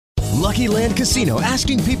Lucky Land Casino,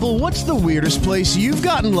 asking people, what's the weirdest place you've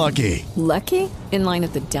gotten lucky? Lucky? In line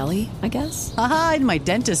at the deli, I guess? Aha, in my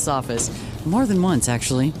dentist's office. More than once,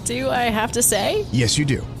 actually. Do I have to say? Yes, you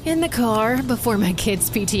do. In the car before my kids'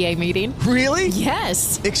 PTA meeting. Really?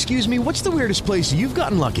 Yes. Excuse me, what's the weirdest place you've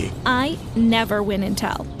gotten lucky? I never win and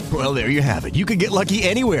tell. Well, there you have it. You can get lucky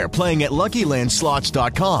anywhere, playing at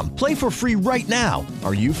LuckyLandSlots.com. Play for free right now.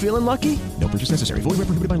 Are you feeling lucky? No purchase necessary. Void where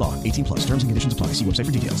prohibited by law. 18 plus. Terms and conditions apply. See website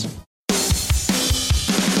for details.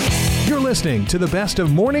 You're listening to the best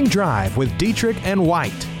of Morning Drive with Detirch and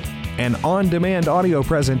White, an on-demand audio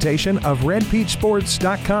presentation of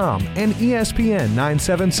RedPeachSports.com and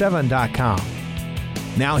ESPN977.com.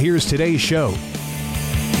 Now here's today's show.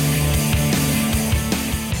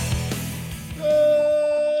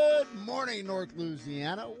 Good morning, North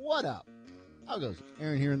Louisiana. What up? How goes it?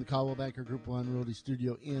 Aaron here in the Caldwell Banker Group 1 Realty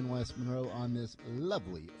Studio in West Monroe on this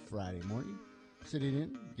lovely Friday morning. Sitting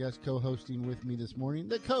in, guest co-hosting with me this morning,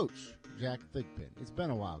 the coach, Jack Thigpen. It's been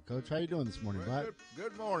a while, Coach. How you doing this morning, bud?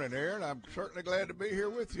 Good morning, Aaron. I'm certainly glad to be here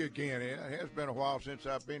with you again. It has been a while since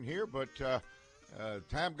I've been here, but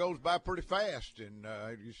time goes by pretty fast, and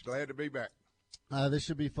just glad to be back. This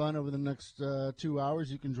should be fun over the next 2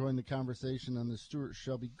 hours. You can join the conversation on the Stuart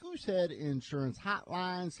Shelby Goosehead Insurance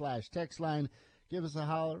Hotline / text line. Give us a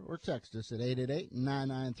holler or text us at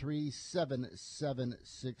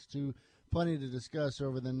 888-993-7762. Plenty to discuss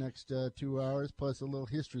over the next 2 hours, plus a little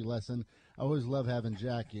history lesson. I always love having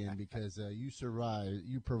Jack in because you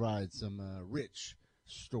provide some rich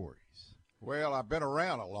stories. Well, I've been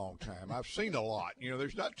around a long time. I've seen a lot. You know,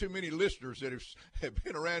 there's not too many listeners that have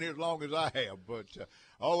been around here as long as I have, but I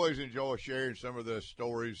always enjoy sharing some of the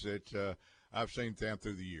stories that I've seen down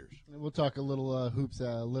through the years. We'll talk a little hoops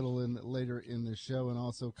later in the show, and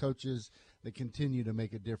also coaches that continue to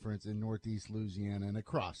make a difference in Northeast Louisiana and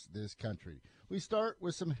across this country. We start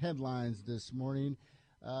with some headlines this morning.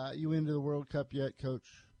 You into the World Cup yet,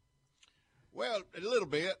 Coach? Well, a little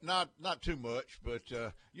bit, not too much, but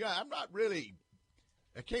I'm not really.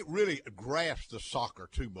 I can't really grasp the soccer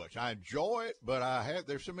too much. I enjoy it, but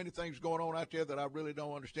there's so many things going on out there that I really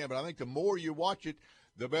don't understand. But I think the more you watch it,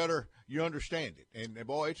 the better you understand it. And,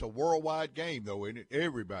 boy, it's a worldwide game, though, isn't it?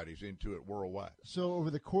 Everybody's into it worldwide. So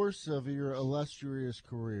over the course of your illustrious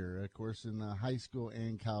career, of course, in the high school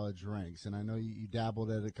and college ranks, and I know you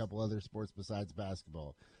dabbled at a couple other sports besides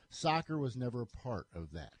basketball, soccer was never a part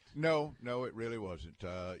of that. No, it really wasn't.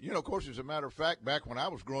 Of course, as a matter of fact, back when I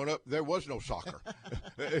was growing up, there was no soccer,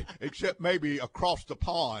 except maybe across the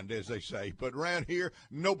pond, as they say. But around here,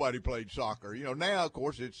 nobody played soccer. Now, of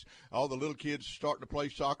course, it's all the little kids starting to play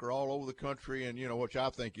soccer all over the country, and, which I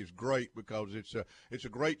think is great because it's a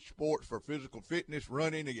great sport for physical fitness,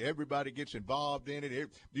 running. Everybody gets involved in it.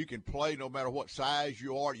 You can play no matter what size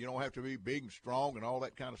you are. You don't have to be big and strong and all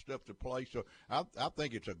that kind of stuff to play. So I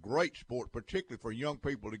think it's a great sport, particularly for young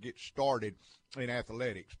people to get started in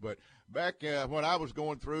athletics. But back when I was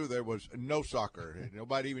going through, there was no soccer.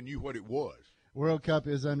 Nobody even knew what it was. World Cup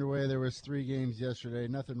is underway. There was 3 games yesterday.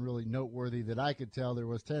 Nothing really noteworthy that I could tell. There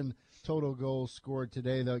was 10 total goals scored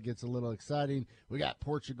today, though. It gets a little exciting. We got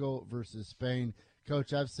Portugal versus Spain.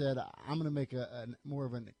 Coach, I've said I'm going to make more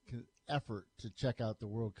of an effort to check out the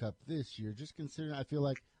World Cup this year, just considering I feel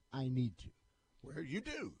like I need to. Well, you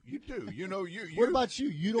do. What about you?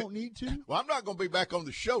 You don't need to? Well, I'm not going to be back on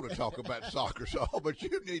the show to talk about soccer, but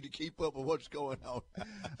you need to keep up with what's going on.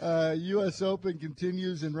 U.S. Open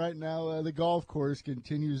continues, and right now the golf course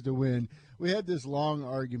continues to win. We had this long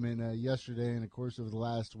argument yesterday and, of course, over the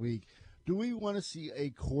last week. Do we want to see a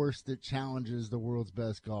course that challenges the world's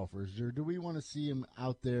best golfers, or do we want to see them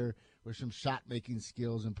out there with some shot-making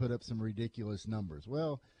skills and put up some ridiculous numbers?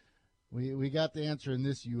 Well, we got the answer in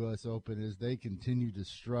this U.S. Open is they continue to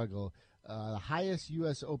struggle. The highest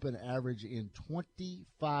U.S. Open average in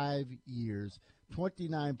 25 years.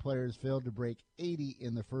 29 players failed to break 80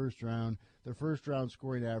 in the first round. The first round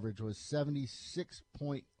scoring average was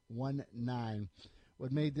 76.19.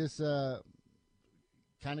 What made this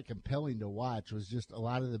kind of compelling to watch was just a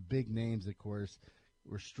lot of the big names, of course,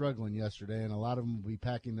 were struggling yesterday, and a lot of them will be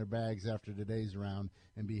packing their bags after today's round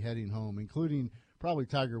and be heading home, including probably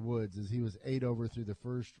Tiger Woods, as he was 8 over through the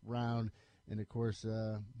first round. And, of course,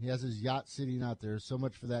 he has his yacht sitting out there. So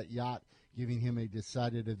much for that yacht giving him a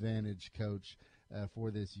decided advantage, Coach, for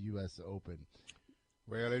this U.S. Open.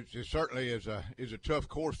 Well, it certainly is a tough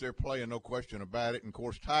course they're playing, no question about it. And, of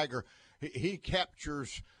course, Tiger, he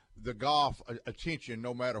captures the golf attention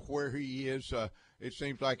no matter where he is. It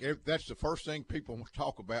seems like that's the first thing people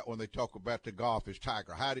talk about when they talk about the golf is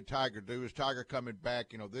Tiger. How did Tiger do? Is Tiger coming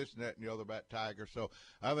back? This and that and the other about Tiger. So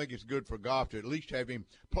I think it's good for golf to at least have him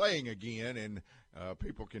playing again, and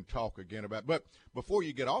people can talk again about it. But before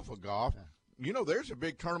you get off of golf, there's a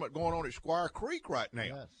big tournament going on at Squire Creek right now.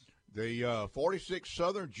 Yes. The 46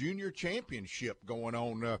 Southern Junior Championship going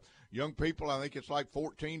on. Young people, I think it's like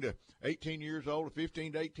 14 to 18 years old,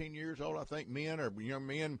 15 to 18 years old, I think men or young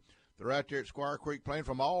men. They're out there at Squire Creek playing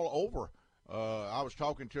from all over. I was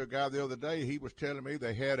talking to a guy the other day. He was telling me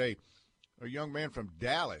they had a young man from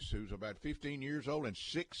Dallas who's about 15 years old and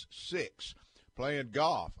 6'6", playing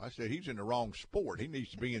golf. I said, he's in the wrong sport. He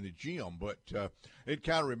needs to be in the gym. But it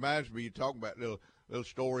kind of reminds me, you're talking about little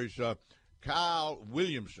stories. Kyle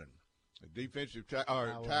Williamson, the defensive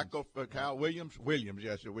tackle, Kyle Williams,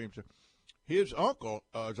 yes, Williamson. His uncle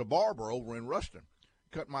is a barber over in Ruston.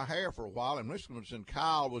 Cut my hair for a while, and Williamson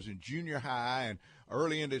Kyle was in junior high and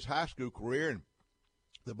early in his high school career, and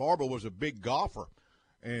the barber was a big golfer.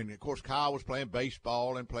 And, of course, Kyle was playing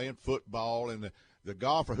baseball and playing football, and the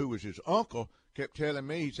golfer who was his uncle kept telling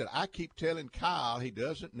me, he said, I keep telling Kyle he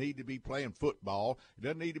doesn't need to be playing football. He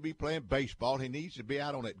doesn't need to be playing baseball. He needs to be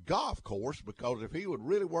out on that golf course, because if he would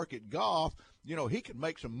really work at golf, he could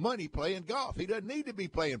make some money playing golf. He doesn't need to be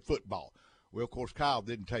playing football. Well, of course, Kyle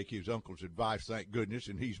didn't take his uncle's advice, thank goodness,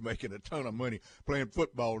 and he's making a ton of money playing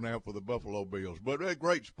football now for the Buffalo Bills. But a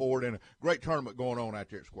great sport and a great tournament going on out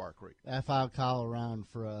there at Squire Creek. I followed Kyle around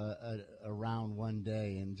for a round one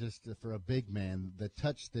day, and just for a big man, the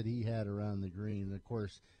touch that he had around the green, of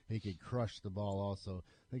course, he could crush the ball also.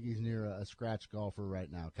 I think he's near a scratch golfer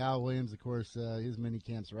right now. Kyle Williams, of course, his mini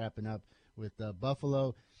camp's wrapping up with Buffalo.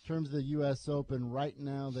 In terms of the U.S. Open, right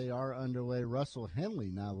now they are underway. Russell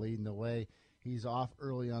Henley now leading the way. He's off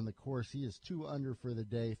early on the course. He is 2 under for the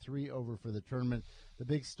day, 3 over for the tournament. The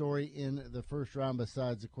big story in the first round,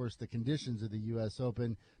 besides, of course, the conditions of the U.S.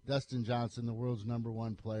 Open, Dustin Johnson, the world's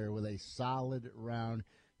 #1 player, with a solid round.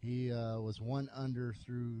 He was 1 under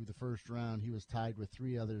through the first round. He was tied with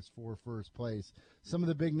 3 others for first place. Some of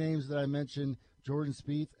the big names that I mentioned, Jordan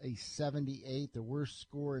Spieth, a 78, the worst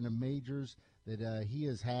score in the majors that he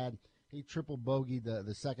has had. He triple bogeyed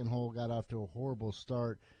the second hole, got off to a horrible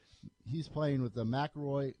start. He's playing with the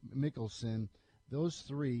McIlroy, Mickelson. Those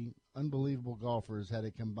 3 unbelievable golfers had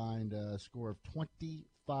a combined score of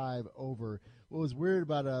 25 over. What was weird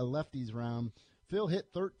about a lefties round, Phil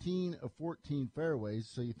hit 13 of 14 fairways,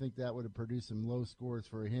 so you think that would have produced some low scores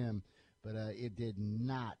for him, but it did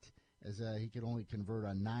not, as he could only convert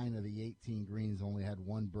on 9 of the 18 greens, only had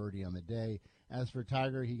 1 birdie on the day. As for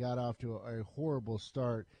Tiger, he got off to a horrible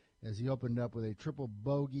start, as he opened up with a triple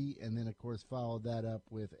bogey and then, of course, followed that up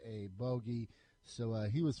with a bogey. So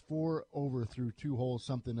he was 4 over through 2 holes,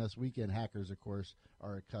 something us weekend hackers, of course,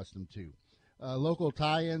 are accustomed to. Local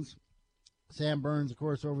tie-ins, Sam Burns, of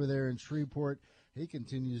course, over there in Shreveport. He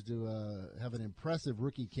continues to have an impressive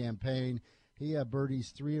rookie campaign. He had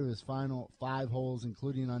birdies 3 of his final 5 holes,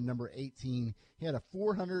 including on number 18. He had a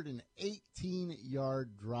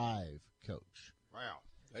 418-yard drive, Coach. Wow.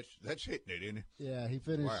 That's hitting it, isn't it? Yeah, he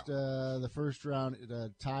finished the first round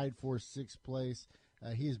tied for 6th place.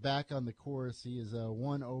 He is back on the course. He is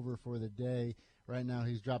 1 over for the day. Right now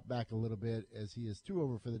he's dropped back a little bit, as he is 2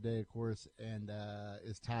 over for the day, of course, and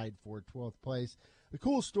is tied for 12th place. The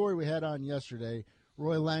cool story we had on yesterday,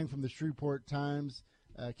 Roy Lang from the Shreveport Times,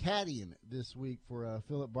 caddying this week for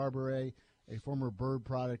Philip Barbaret, a former Bird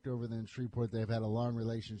product over there in Shreveport. They've had a long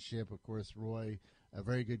relationship. Of course, Roy, a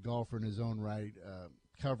very good golfer in his own right,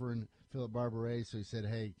 covering Philip Barbaret, so he said,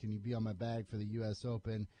 hey, can you be on my bag for the U.S.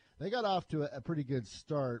 Open? They got off to a pretty good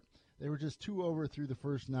start. They were just 2 over through the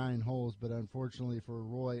first 9 holes, but unfortunately for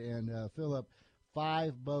Roy and Philip,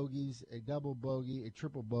 5 bogeys, a double bogey, a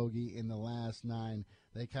triple bogey in the last 9.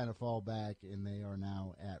 They kind of fall back, and they are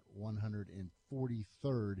now at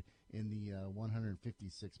 143rd in the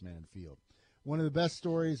 156-man field. One of the best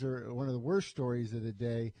stories, or one of the worst stories of the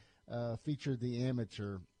day, featured the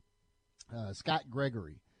amateur, Scott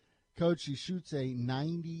Gregory. Coach, he shoots a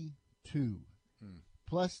 92,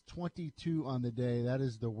 plus 22 on the day. That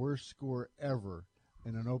is the worst score ever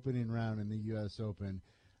in an opening round in the U.S. Open.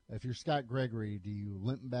 If you're Scott Gregory, do you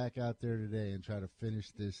limp back out there today and try to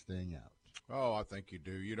finish this thing out? Oh, I think you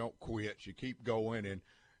do. You don't quit. You keep going, and,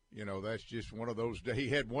 that's just one of those days. He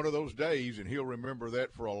had one of those days, and he'll remember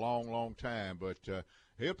that for a long, long time. But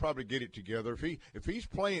he'll probably get it together. If he's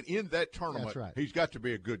playing in that tournament, that's right, he's got to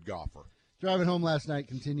be a good golfer. Driving home last night,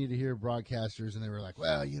 continued to hear broadcasters, and they were like,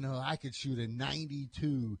 well, I could shoot a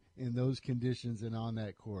 92 in those conditions and on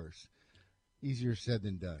that course. easier said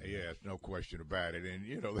than done. Yeah, no question about it. And,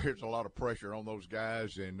 there's a lot of pressure on those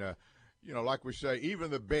guys. And, like we say,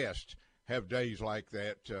 even the best have days like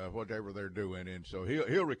that, whatever they're doing. And so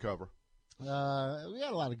he'll recover. We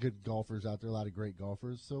got a lot of good golfers out there, a lot of great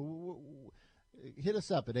golfers. So hit us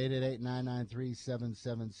up at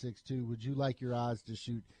 888-993-7762. Would you like your odds to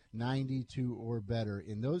shoot 92 or better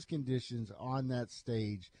in those conditions on that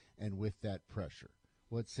stage and with that pressure?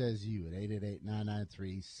 What says you at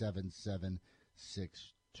 888-993-7762?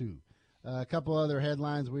 A couple other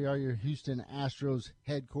headlines. We are your Houston Astros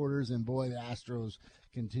headquarters, and boy, the Astros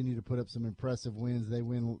continue to put up some impressive wins. They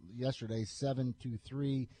win yesterday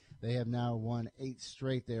 7-3. They have now won 8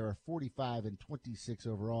 straight. They are 45-26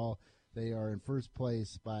 overall. They are in first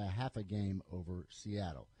place by a half a game over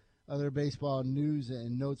Seattle. Other baseball news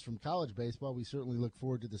and notes from college baseball. We certainly look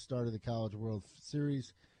forward to the start of the College World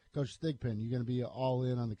Series. Coach Thigpen, you're going to be all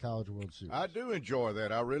in on the College World Series. I do enjoy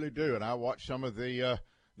that. I really do. And I watch some of the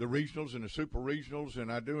regionals and the super regionals,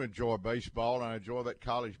 and I do enjoy baseball, and I enjoy that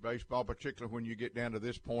college baseball, particularly when you get down to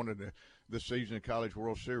this point of the season of College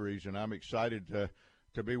World Series, and I'm excited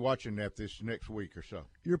to be watching that this next week or so.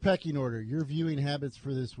 Your pecking order, your viewing habits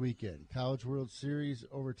for this weekend. College World Series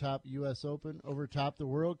over top U.S. Open, over top the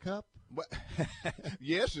World Cup?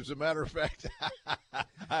 Yes, as a matter of fact,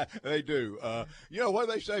 they do. What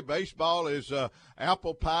they say, baseball is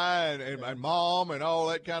apple pie and mom and all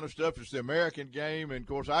that kind of stuff. It's the American game. And, of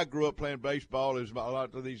course, I grew up playing baseball, as a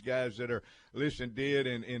lot of these guys that are listening did,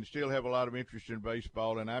 and still have a lot of interest in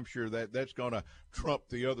baseball. And I'm sure that's going to trump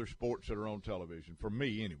the other sports that are on television, for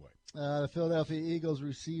me anyway. The Philadelphia Eagles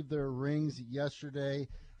received their rings yesterday.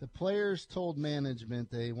 The players told management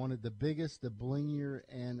they wanted the biggest, the blingier,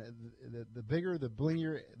 and the bigger, the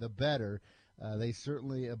blingier, the better. They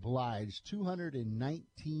certainly obliged.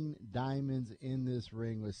 219 diamonds in this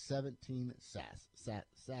ring with 17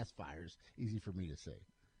 sapphires. Easy for me to say.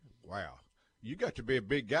 Wow. You got to be a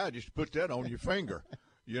big guy just to put that on your finger.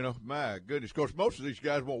 My goodness. Of course, most of these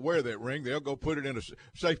guys won't wear that ring. They'll go put it in a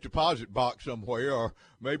safe deposit box somewhere, or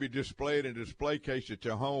maybe display it in a display case at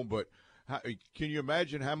their home. But can you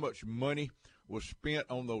imagine how much money was spent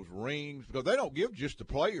on those rings? Because they don't give just the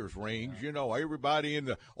players rings. Everybody in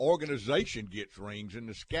the organization gets rings, and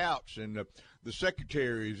the scouts and the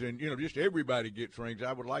secretaries, and, just everybody gets rings.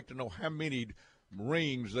 I would like to know how many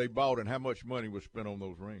rings they bought and how much money was spent on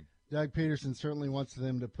those rings. Doug Peterson certainly wants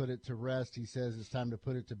them to put it to rest. He says it's time to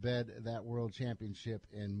put it to bed, that world championship,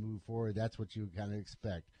 and move forward. That's what you kind of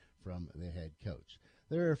expect from the head coach.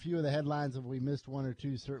 There are a few of the headlines. If we missed one or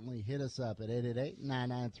two, certainly hit us up at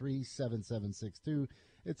 888-993-7762.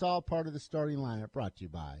 It's all part of the starting lineup, brought to you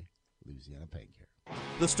by Louisiana Pain Care.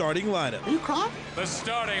 The starting lineup. Are you crying? The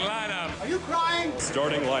starting lineup. Are you crying?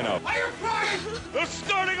 Starting lineup. Are you crying? The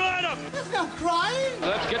starting lineup. There's no crying.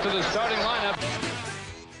 Let's get to the starting lineup.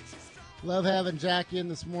 Love having Jack in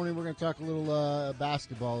this morning. We're going to talk a little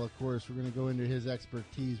basketball, of course. We're going to go into his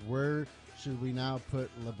expertise. Where should we now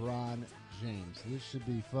put LeBron James? This should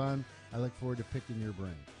be fun. I look forward to picking your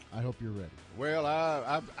brain. I hope you're ready. Well,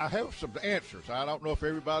 I have some answers. I don't know if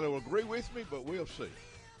everybody will agree with me, but we'll see.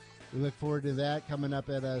 We look forward to that. Coming up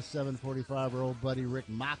at 7:45, our old buddy Rick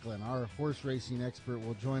Macklin, our horse racing expert,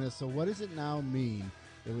 will join us. So what does it now mean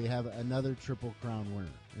that we have another Triple Crown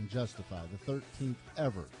winner in Justify, the 13th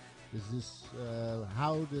ever?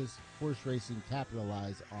 How does horse racing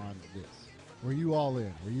capitalize on this? Were you all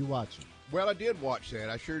in? Were you watching? Well, I did watch that.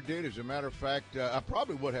 I sure did. As a matter of fact, I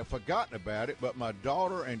probably would have forgotten about it, but my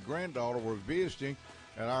daughter and granddaughter were visiting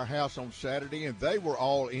at our house on Saturday, and they were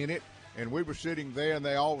all in it. And we were sitting there, and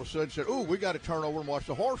they all of a sudden said, "Ooh, we got to turn over and watch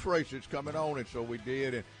the horse race that's coming on." And so we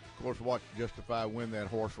did, and, of course, watched Justify win that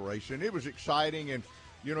horse race. And it was exciting, and,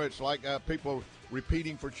 it's like people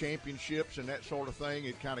repeating for championships and that sort of thing.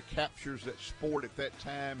 It kind of captures that sport at that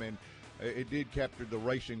time, and it did capture the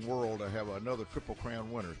racing world to have another Triple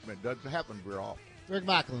Crown winner. It doesn't happen very often. Rick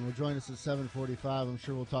Macklin will join us at 7:45. I'm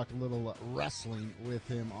sure we'll talk a little wrestling with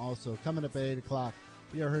him also. Coming up at 8 o'clock.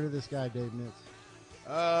 You ever heard of this guy, Dave Nitz?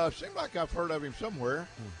 Seems like I've heard of him somewhere.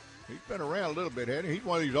 He's been around a little bit, hasn't he? He's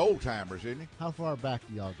one of these old timers, isn't he? How far back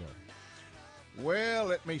do y'all go? Well,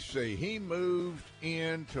 let me see. He moved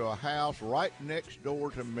into a house right next door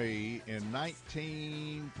to me in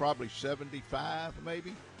 1975,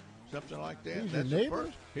 maybe, something like that. He's your neighbor?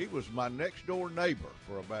 He was my next door neighbor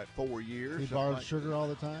for about 4 years. He borrowed sugar all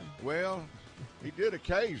the time? Well, he did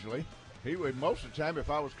occasionally. He would, most of the time, if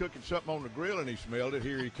I was cooking something on the grill and he smelled it,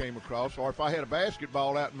 here he came across. Or if I had a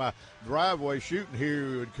basketball out in my driveway shooting, here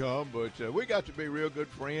he would come. But we got to be real good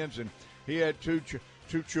friends, and he had three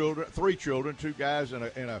children, 2 guys and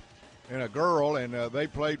and a girl, and they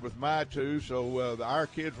played with my two. So our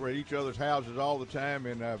kids were at each other's houses all the time,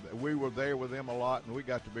 and we were there with them a lot, and we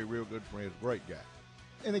got to be real good friends. Great guy.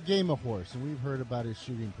 In a game of horse, and we've heard about his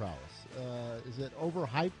shooting prowess. Is it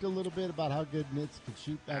overhyped a little bit about how good Nitz could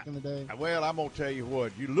shoot back in the day? Well, I'm going to tell you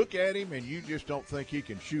what. You look at him, and you just don't think he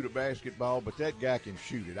can shoot a basketball, but that guy can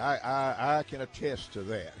shoot it. I can attest to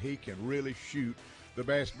that. He can really shoot the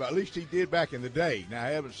basketball. At least he did back in the day. Now, I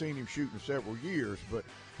haven't seen him shoot in several years, but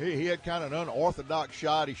he had kind of an unorthodox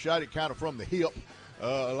shot. He shot it kind of from the hip.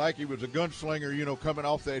 Like he was a gunslinger, coming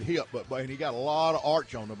off that hip. And he got a lot of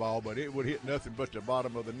arch on the ball, but it would hit nothing but the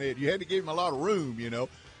bottom of the net. You had to give him a lot of room,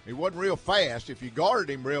 He wasn't real fast. If you guarded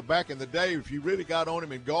him real back in the day, if you really got on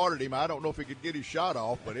him and guarded him, I don't know if he could get his shot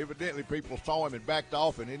off, but evidently people saw him and backed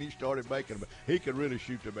off, and then he started making them. He could really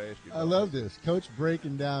shoot the basketball. I love this. Coach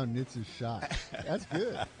breaking down Nitz's shot. That's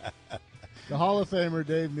good. The Hall of Famer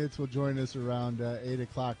Dave Nitz will join us around 8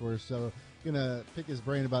 o'clock or so. Going to pick his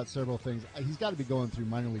brain about several things. He's got to be going through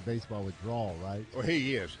minor league baseball withdrawal, right? Well,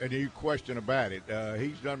 he is, and no question about it.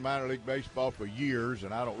 He's done minor league baseball for years,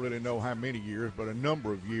 and I don't really know how many years, but a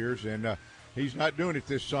number of years, and he's not doing it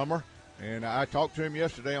this summer. And I talked to him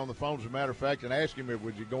yesterday on the phone, as a matter of fact, and asked him if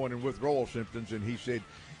was he going in withdrawal symptoms, and he said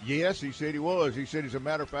yes. He said he was. He said, as a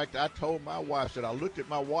matter of fact, I told my wife, I looked at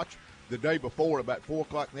my watch the day before about 4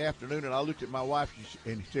 o'clock in the afternoon, and I looked at my wife,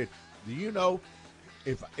 and he said, do you know,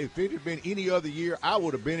 if it had been any other year, I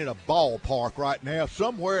would have been in a ballpark right now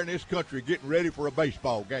somewhere in this country getting ready for a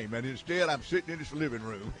baseball game. And instead, I'm sitting in this living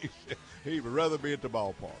room. He would rather be at the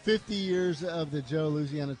ballpark. 50 years of the Joe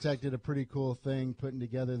Louisiana Tech did a pretty cool thing, putting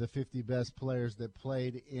together the 50 best players that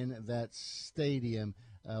played in that stadium.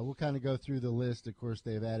 We'll kind of go through the list. Of course,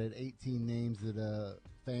 they've added 18 names that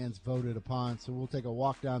fans voted upon. So we'll take a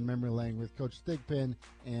walk down memory lane with Coach Thigpen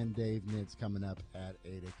and Dave Nitz coming up at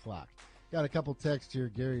 8 o'clock. Got a couple texts here.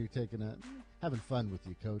 Gary having fun with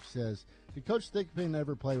you, Coach. Says, did Coach Thigpen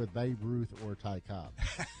ever play with Babe Ruth or Ty Cobb?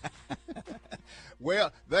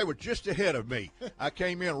 Well, they were just ahead of me. I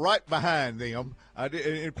came in right behind them.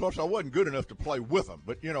 And plus, I wasn't good enough to play with them.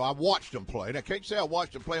 But, I watched them play. And I can't say I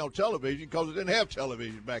watched them play on television because I didn't have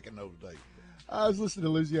television back in those days. I was listening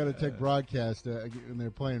to Louisiana Tech broadcast, and they're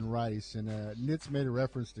playing Rice, and Nitz made a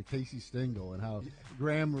reference to Casey Stengel and how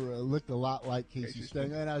Graham looked a lot like Casey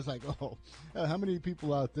Stengel. And I was like, how many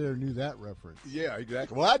people out there knew that reference? Yeah,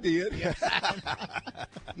 exactly. Well, I did.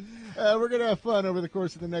 We're going to have fun over the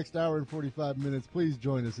course of the next hour and 45 minutes. Please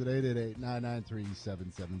join us at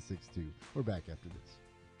 888-993-7762. We're back after this.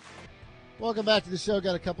 Welcome back to the show.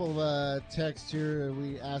 Got a couple of texts here.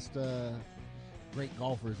 We asked great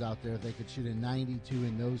golfers out there if they could shoot a 92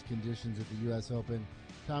 in those conditions at the U.S. Open.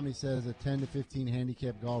 Tommy says a 10 to 15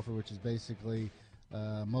 handicap golfer, which is basically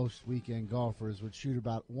most weekend golfers, would shoot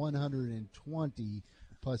about 120,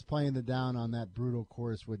 plus playing the down on that brutal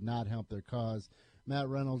course would not help their cause. Matt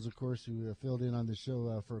Reynolds, of course, who filled in on the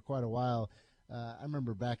show for quite a while, I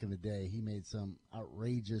remember back in the day he made some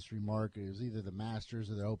outrageous remark. It was either the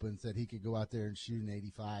Masters or the Open, said he could go out there and shoot an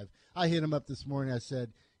 85. I hit him up this morning. I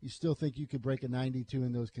said, you still think you could break a 92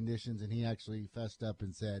 in those conditions? And he actually fessed up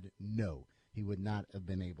and said no, he would not have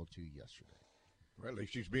been able to yesterday. Well, at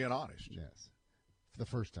least he's being honest. Yes, for the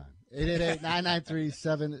first time.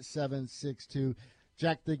 888-993-7762.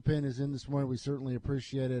 Jack Thigpen is in this morning. We certainly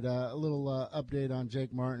appreciate it. A little update on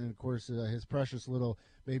Jake Martin and, of course, his precious little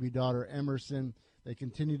baby daughter, Emerson. They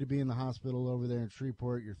continue to be in the hospital over there in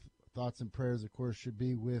Shreveport. Your thoughts and prayers, of course, should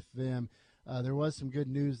be with them. There was some good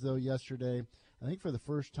news, though, yesterday. I think for the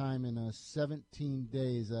first time in 17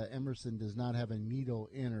 days, Emerson does not have a needle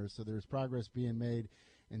in her, so there's progress being made.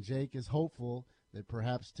 And Jake is hopeful that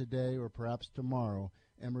perhaps today or perhaps tomorrow,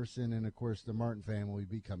 Emerson and, of course, the Martin family will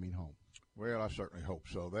be coming home. Well, I certainly hope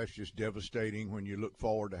so. That's just devastating when you look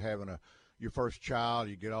forward to having your first child.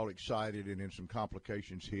 You get all excited, and then some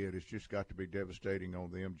complications hit. It's just got to be devastating on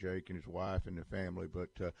them, Jake and his wife and the family. But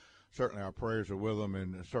certainly our prayers are with them,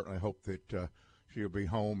 and certainly hope that she'll be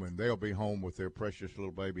home, and they'll be home with their precious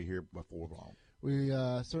little baby here before long. We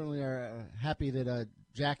certainly are happy that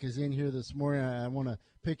Jack is in here this morning. I want to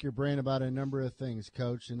pick your brain about a number of things,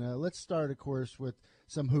 Coach. And let's start, of course, with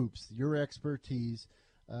some hoops, your expertise.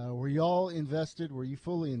 Were you all invested? Were you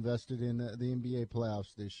fully invested in the NBA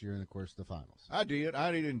playoffs this year and, of course, the finals? I did.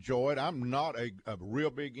 I did enjoy it. I'm not a real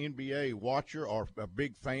big NBA watcher or a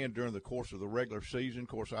big fan during the course of the regular season. Of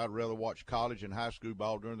course, I'd rather watch college and high school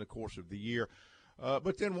ball during the course of the year.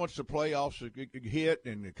 But then once the playoffs hit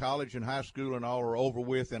and the college and high school and all are over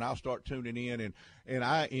with, and I'll start tuning in, and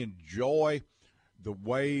I enjoy the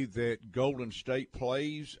way that Golden State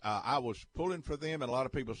plays. I was pulling for them, and a lot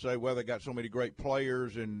of people say, well, they got so many great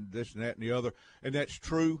players and this and that and the other, and that's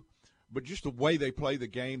true. but just the way they play the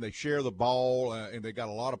game. They share the ball, and they got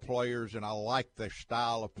a lot of players, and I like their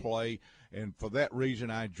style of play. And for that reason,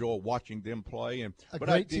 I enjoy watching them play. A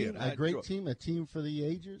great team, a team for the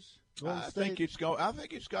ages. I think it's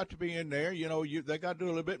got to be in there. They got to do a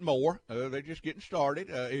little bit more. They're just getting started.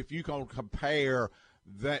 If you can compare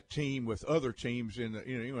that team with other teams in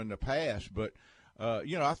the past, but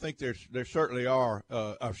I think there certainly are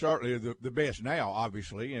certainly the best now,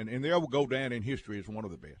 obviously, and they will go down in history as one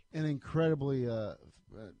of the best. An incredibly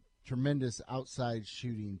tremendous outside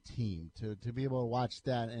shooting team to be able to watch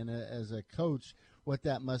that, and as a coach, what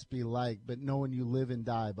that must be like. But knowing you live and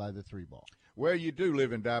die by the 3-ball. Well, you do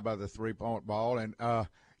live and die by the 3-point ball, and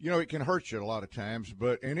it can hurt you a lot of times,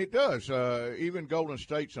 and it does. Even Golden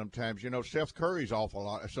State sometimes. Steph Curry's off a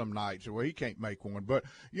lot some nights where he can't make one. But,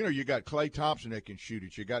 you got Klay Thompson that can shoot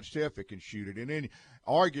it. You got Steph that can shoot it. And then,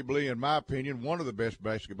 arguably, in my opinion, one of the best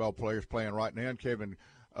basketball players playing right now, Kevin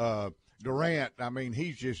Durant, I mean,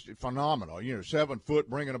 he's just phenomenal. 7 foot,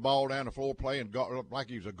 bringing the ball down the floor, playing like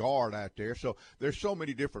he's a guard out there. So there's so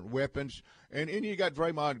many different weapons. And you got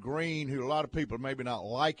Draymond Green, who a lot of people maybe not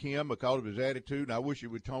like him because of his attitude, and I wish he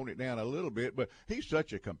would tone it down a little bit. But he's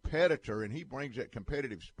such a competitor, and he brings that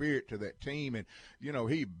competitive spirit to that team. And,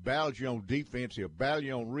 he battles you on defense. He'll battle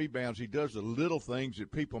you on rebounds. He does the little things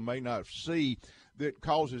that people may not see that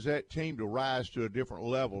causes that team to rise to a different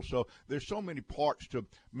level. So there's so many parts to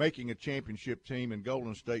making a championship team, and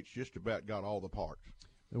Golden State's just about got all the parts.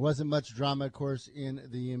 There wasn't much drama, of course, in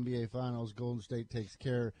the NBA Finals. Golden State takes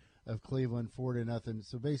care of Cleveland 4-0.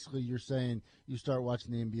 So basically you're saying you start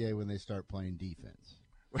watching the NBA when they start playing defense.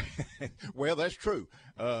 Well, that's true.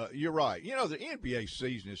 You're right. The NBA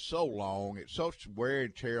season is so long. It's so wear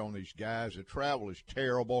and tear on these guys. The travel is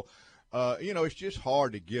terrible. It's just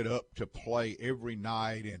hard to get up to play every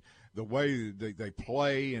night and the way they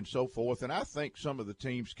play and so forth. And I think some of the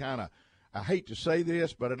teams kind of, I hate to say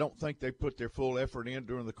this, but I don't think they put their full effort in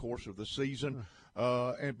during the course of the season.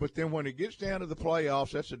 But then when it gets down to the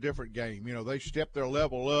playoffs, that's a different game. They step their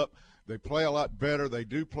level up. They play a lot better. They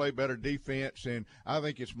do play better defense. And I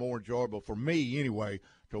think it's more enjoyable for me anyway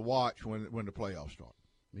to watch when the playoffs start.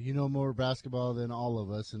 You know more basketball than all of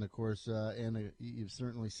us, and, of course, you've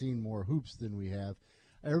certainly seen more hoops than we have.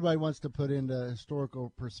 Everybody wants to put into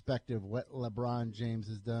historical perspective what LeBron James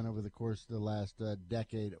has done over the course of the last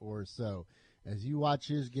decade or so. As you watch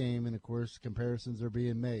his game, and, of course, comparisons are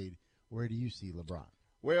being made, where do you see LeBron?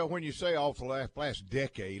 Well, when you say off the last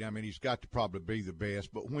decade, I mean, he's got to probably be the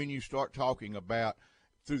best. But when you start talking about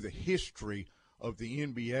through the history of the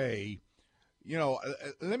NBA,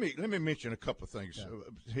 let me mention a couple of things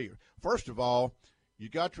here. First of all, you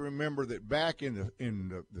got to remember that back in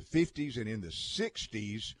the 50s and in the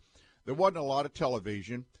 60s, there wasn't a lot of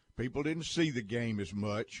television. People didn't see the game as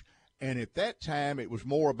much. And at that time, it was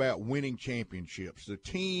more about winning championships. The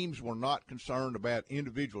teams were not concerned about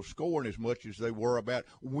individual scoring as much as they were about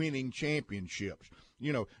winning championships.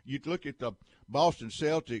 You'd look at the Boston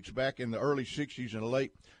Celtics back in the early 60s and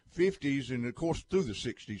late 50s, and, of course, through the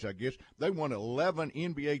 60s, I guess. They won 11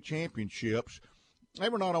 NBA championships. They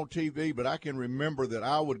were not on TV, but I can remember that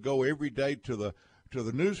I would go every day to the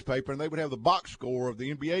newspaper, and they would have the box score of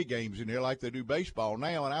the NBA games in there like they do baseball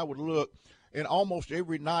now, and I would look. And almost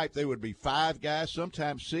every night there would be 5 guys,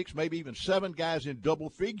 sometimes 6, maybe even 7 guys in double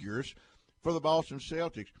figures for the Boston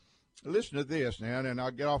Celtics. Listen to this now, and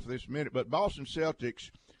I'll get off of this in a minute. But Boston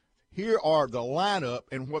Celtics, here are the lineup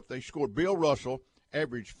and what they scored. Bill Russell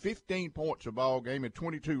averaged 15 points a ball game and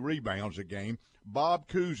 22 rebounds a game. Bob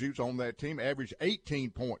Cousy, who's on that team, averaged 18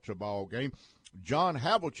 points a ball game. John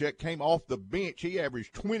Havlicek came off the bench. He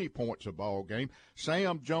averaged 20 points a ball game.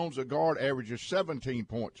 Sam Jones, a guard, averages 17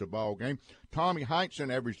 points a ball game. Tommy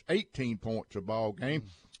Heinsohn averaged 18 points a ball game.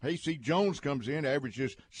 Hasty Jones comes in,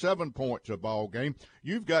 averages 7 points a ball game.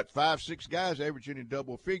 You've got 5, 6 guys averaging in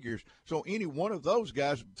double figures. So any one of those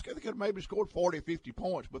guys, they could have maybe scored 40, 50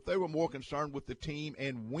 points, but they were more concerned with the team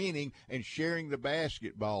and winning and sharing the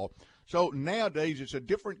basketball. So nowadays it's a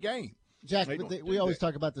different game. Jack, but we always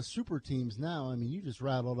talk about the super teams now. I mean, you just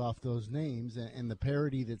rattled off those names and the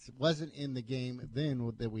parity that wasn't in the game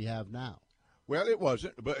then that we have now. Well, it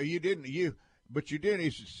wasn't, but you didn't.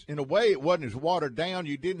 In a way, it wasn't as watered down.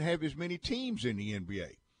 You didn't have as many teams in the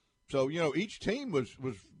NBA, so each team was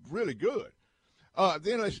really good.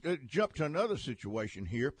 Then let's jump to another situation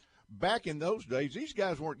here. Back in those days, these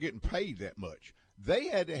guys weren't getting paid that much. They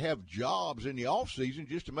had to have jobs in the off season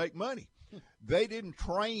just to make money. They didn't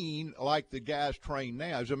train like the guys train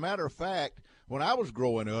now. As a matter of fact, when I was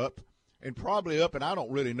growing up, and I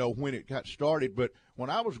don't really know when it got started, but when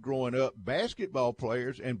I was growing up, basketball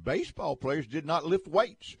players and baseball players did not lift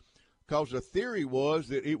weights because the theory was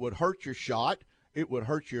that it would hurt your shot, it would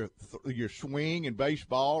hurt your swing in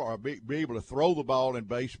baseball, or be able to throw the ball in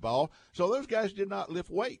baseball. So those guys did not lift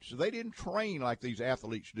weights. They didn't train like these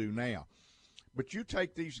athletes do now. But you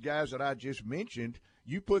take these guys that I just mentioned,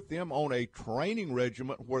 you put them on a training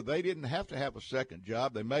regimen where they didn't have to have a second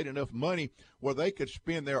job. They made enough money where they could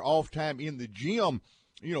spend their off time in the gym,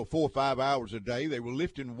 4 or 5 hours a day. They were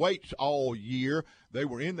lifting weights all year. They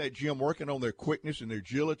were in that gym working on their quickness and their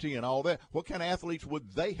agility and all that. What kind of athletes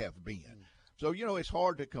would they have been? So, it's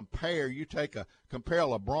hard to compare. You compare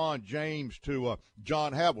LeBron James to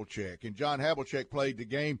John Havlicek, and John Havlicek played the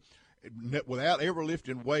game without ever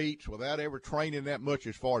lifting weights, without ever training that much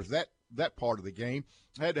as far as that part of the game.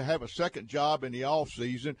 Had to have a second job in the off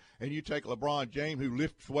season. And you take LeBron James, who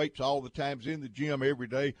lifts weights all the time, is in the gym every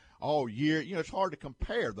day, all year. It's hard to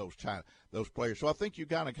compare those players. So I think you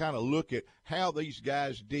kind of look at how these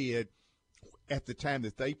guys did at the time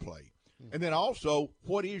that they played. And then also,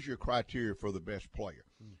 what is your criteria for the best player?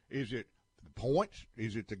 Is it points?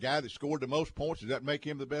 Is it the guy that scored the most points? Does that make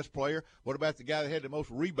him the best player? What about the guy that had the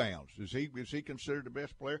most rebounds? Is he considered the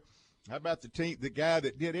best player? How about the guy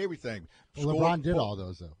that did everything? Well, LeBron did all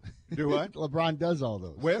those, though. Do what? LeBron does all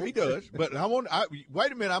those. Well, he does. But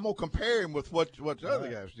wait a minute. I'm going to compare him with what the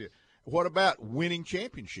other guys did. What about winning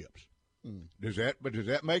championships? Does that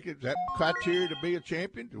make it that criteria to be a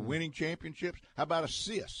champion? To winning championships? How about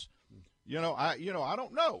assists? I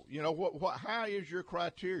don't know. How is your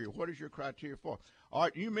criteria? What is your criteria for? All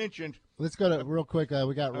right, you mentioned. Let's go to real quick.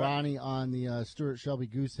 We got Ronnie on the Stuart Shelby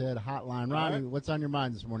Goosehead hotline. Ronnie, what's on your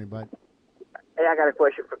mind this morning, bud? Hey, I got a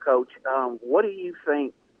question for Coach. What do you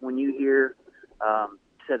think when you hear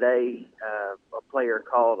today a player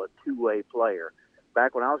called a two-way player?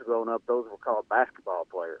 Back when I was growing up, those were called basketball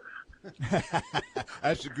players.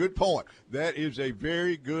 That's a good point. That is a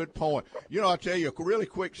very good point. I'll tell you a really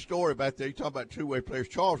quick story about that. You talk about two-way players.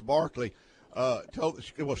 Charles Barkley told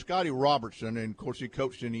Scotty Robertson, and of course he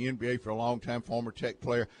coached in the NBA for a long time, former Tech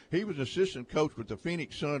player. He was assistant coach with the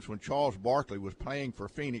Phoenix Suns when Charles Barkley was playing for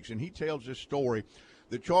Phoenix, and he tells this story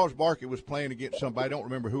that Charles Barkley was playing against somebody. I don't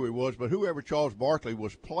remember who he was, but whoever Charles Barkley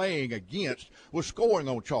was playing against was scoring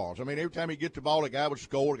on Charles. I mean, every time he get the ball, the guy would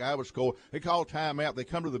score. They call timeout. They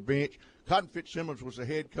come to the bench. Cotton Fitzsimmons was the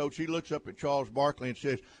head coach. He looks up at Charles Barkley and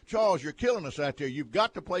says, "Charles, you're killing us out there. You've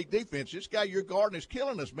got to play defense. This guy you're guarding is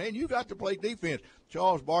killing us, man. You've got to play defense."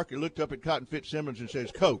 Charles Barkley looked up at Cotton Fitzsimmons and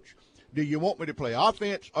says, "Coach, do you want me to play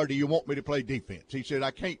offense or do you want me to play defense?" He said,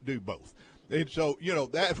 "I can't do both." And so,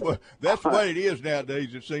 that's the way it is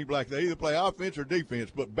nowadays. It seems like they either play offense or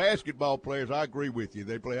defense. But basketball players, I agree with you.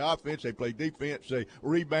 They play offense, they play defense, they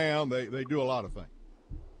rebound, they do a lot of things.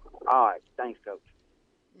 All right. Thanks, Coach.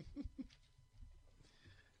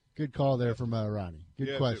 Good call there from Ronnie.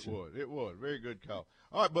 Good question. It was. Very good call.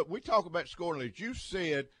 All right, but we talk about scoring leads. You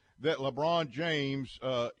said that LeBron James,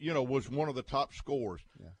 was one of the top scorers.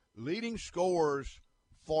 Yeah. Leading scorers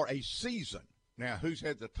for a season. Now, who's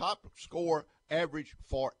had the top score average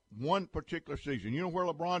for one particular season? You know where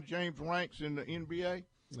LeBron James ranks in the NBA?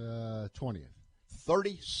 20th.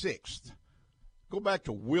 36th. Go back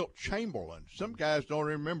to Wilt Chamberlain. Some guys don't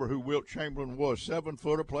remember who Wilt Chamberlain was.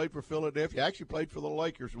 7-footer, played for Philadelphia. Actually played for the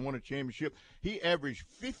Lakers and won a championship. He averaged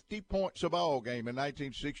 50 points a ball game in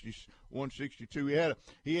 1961-62.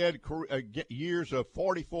 He had years of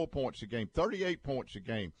 44 points a game, 38 points a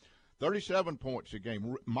game, 37 points a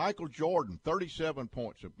game. Michael Jordan, 37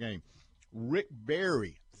 points a game. Rick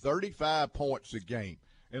Barry, 35 points a game.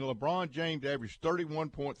 And LeBron James averaged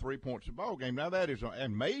 31.3 points a ball game. Now, that is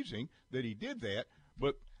amazing that he did that,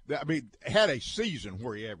 but, had a season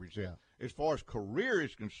where he averaged that. Yeah. As far as career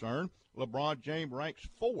is concerned, LeBron James ranks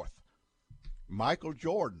 4th. Michael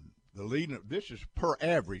Jordan, the leading – this is per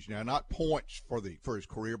average now, not points for his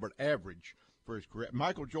career, but average for his career.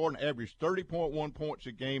 Michael Jordan averaged 30.1 points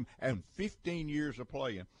a game and 15 years of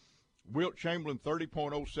playing. Wilt Chamberlain,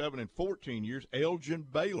 30.07 in 14 years. Elgin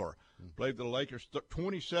Baylor played for the Lakers,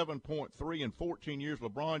 27.3 in 14 years.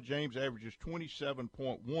 LeBron James averages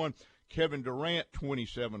 27.1. Kevin Durant,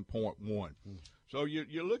 27.1. So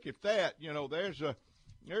you look at that, there's a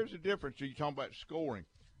difference. You're talking about scoring.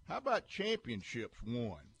 How about championships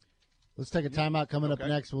won? Let's take a timeout. Coming up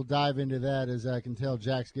next, we'll dive into that. As I can tell,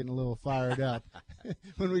 Jack's getting a little fired up.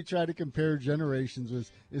 When we try to compare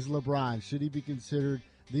generations, is LeBron, should he be considered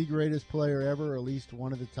the greatest player ever, or at least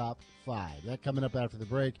one of the top 5? That coming up after the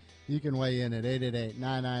break. You can weigh in at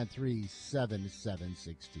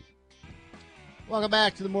 888-993-7762. Welcome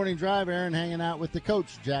back to the Morning Drive. Aaron hanging out with the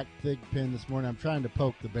coach, Jack Thigpen, this morning. I'm trying to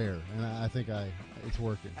poke the bear, and I think it's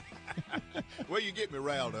working. Well, you get me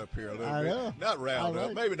riled up here a little I bit. know. Not riled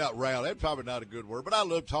up. Maybe not riled. That's probably not a good word. But I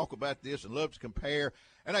love to talk about this and love to compare.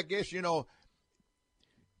 And I guess, you're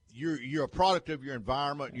a product of your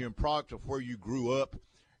environment. You're a product of where you grew up.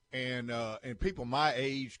 And people my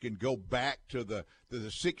age can go back to the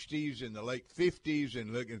 60s and the late 50s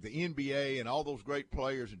and look at the NBA and all those great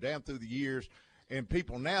players and down through the years. And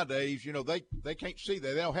people nowadays, they can't see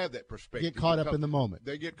that. They don't have that perspective. Get caught up in the moment.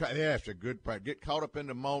 They that's a good part. Get caught up in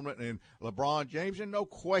the moment. And LeBron James, and no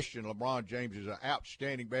question, LeBron James is an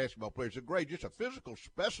outstanding basketball player. He's just a physical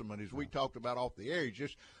specimen, as we talked about off the air. He's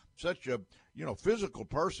just such a, physical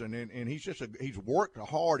person, and he's worked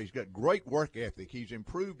hard. He's got great work ethic. He's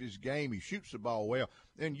improved his game. He shoots the ball well,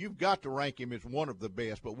 and you've got to rank him as one of the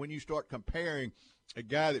best. But when you start comparing a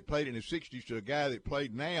guy that played in the 60s to a guy that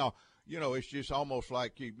played now, it's just almost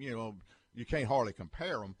like, you can't hardly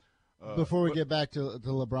compare them. Before we get back to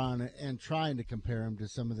LeBron and trying to compare him to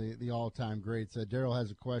some of the all-time greats, Daryl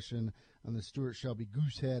has a question on the Stuart Shelby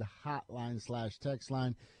Goosehead hotline/text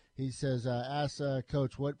line. He says, ask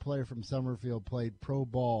Coach, what player from Summerfield played pro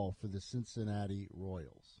ball for the Cincinnati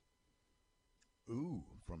Royals? Ooh,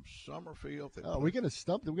 from Summerfield. Are we going to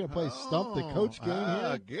stump? Are we going to play Stump the Coach game here?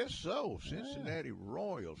 I guess so. Cincinnati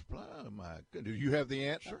Royals. Oh, my goodness. Do you have the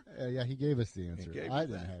answer? Yeah, he gave us the answer. I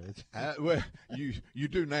didn't have it. Well, you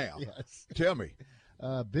do now. Yes. Tell me.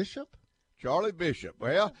 Bishop? Charlie Bishop.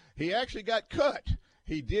 Well, he actually got cut.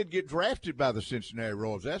 He did get drafted by the Cincinnati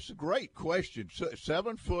Royals. That's a great question.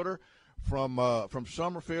 7-footer from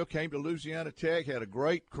Summerfield, came to Louisiana Tech, had a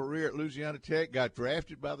great career at Louisiana Tech, got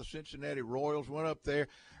drafted by the Cincinnati Royals, went up there,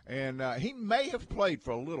 and he may have played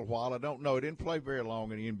for a little while. I don't know. He didn't play very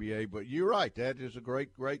long in the NBA, but you're right. That is a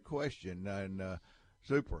great question, and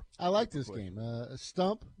super. I like this game.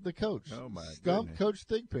 Stump the Coach. Oh, my Stump goodness. Coach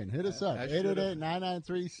Thigpen. Hit us up.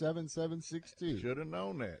 888-993-7762. Should have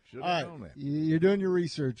known that. All right. You're doing your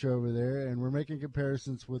research over there, and we're making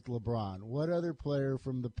comparisons with LeBron. What other player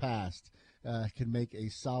from the past can make a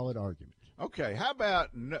solid argument? Okay. How about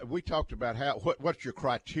we talked about what's your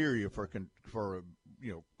criteria for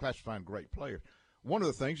classifying great players? One of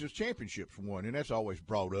the things is championships won, and that's always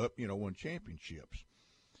brought up. Won championships.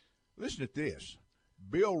 Listen to this.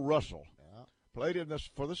 Bill Russell played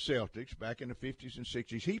for the Celtics back in the 50s and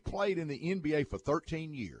 60s. He played in the NBA for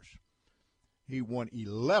 13 years. He won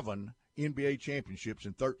 11 NBA championships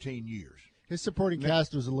in 13 years. His supporting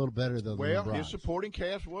cast was a little better, though, than LeBron's. His supporting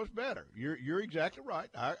cast was better. You're exactly right.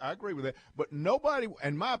 I agree with that. But nobody,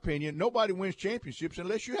 in my opinion, nobody wins championships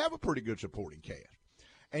unless you have a pretty good supporting cast.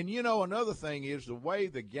 And, another thing is the way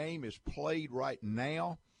the game is played right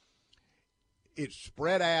now, it's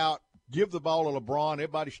spread out. Give the ball to LeBron,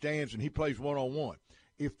 everybody stands, and he plays one-on-one.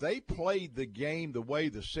 If they played the game the way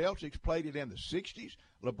the Celtics played it in the 60s,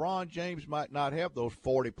 LeBron James might not have those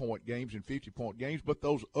 40-point games and 50-point games, but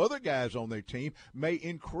those other guys on their team may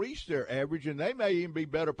increase their average, and they may even be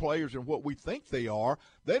better players than what we think they are.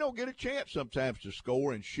 They don't get a chance sometimes to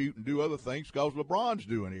score and shoot and do other things because LeBron's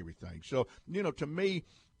doing everything. So, to me,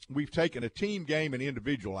 we've taken a team game and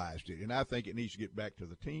individualized it, and I think it needs to get back to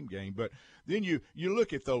the team game. But then you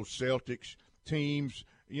look at those Celtics teams,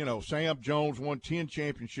 Sam Jones won 10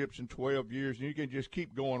 championships in 12 years, and you can just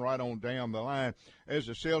keep going right on down the line as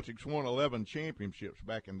the Celtics won 11 championships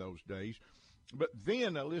back in those days. But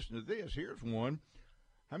then, now listen to this. Here's one.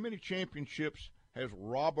 How many championships has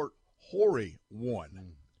Robert Horry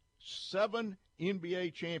won? 7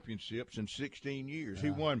 NBA championships in 16 years. Yeah.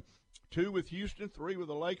 He won 2 with Houston, 3 with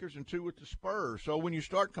the Lakers, and 2 with the Spurs. So when you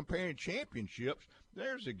start comparing championships,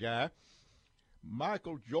 there's a guy.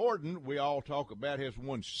 Michael Jordan, we all talk about, has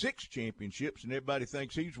won 6 championships, and everybody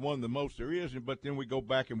thinks he's won the most there is. But then we go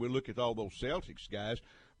back and we look at all those Celtics guys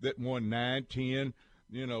that won 9, 10,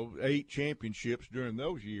 8 championships during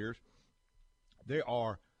those years. There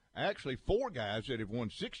are actually 4 guys that have won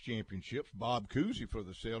 6 championships. Bob Cousy for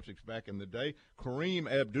the Celtics back in the day.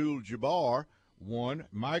 Kareem Abdul-Jabbar won.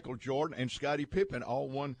 Michael Jordan and Scottie Pippen all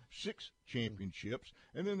won 6 championships.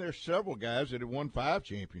 And then there's several guys that have won 5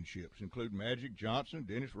 championships, including Magic Johnson,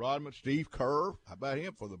 Dennis Rodman, Steve Kerr. How about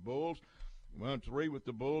him for the Bulls? Won 3 with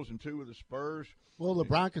the Bulls and 2 with the Spurs. Well,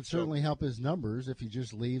 LeBron could certainly help his numbers if he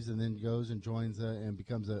just leaves and then goes and joins and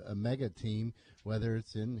becomes a mega team, whether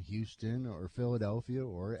it's in Houston or Philadelphia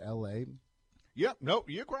or L.A. Yep, no,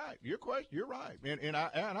 you're right. You're right, and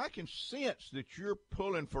I can sense that you're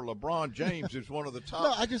pulling for LeBron James as one of the top.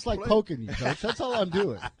 No, I just like poking you, Coach. That's all I'm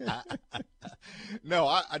doing. No,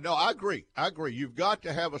 I agree. You've got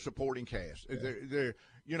to have a supporting cast. And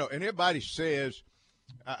everybody says,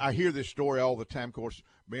 I hear this story all the time, of course,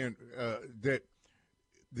 man, that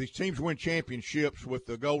these teams win championships with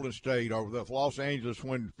the Golden State or the Los Angeles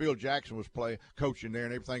when Phil Jackson was coaching there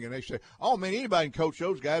and everything, and they say, oh, man, anybody can coach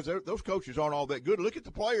those guys. Those coaches aren't all that good. Look at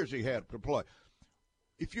the players he had to play.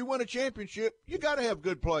 If you win a championship, you got to have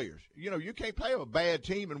good players. You can't play a bad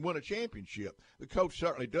team and win a championship. The coach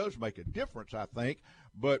certainly does make a difference, I think.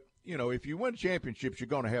 But, if you win championships, you're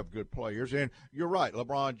going to have good players. And you're right,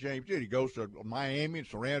 LeBron James did. He goes to Miami and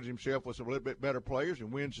surrounds himself with some little bit better players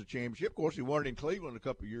and wins the championship. Of course, he won it in Cleveland a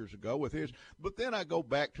couple of years ago with his. But then I go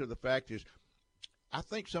back to the fact is I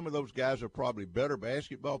think some of those guys are probably better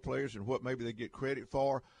basketball players than what maybe they get credit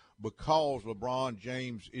for, because LeBron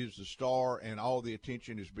James is the star and all the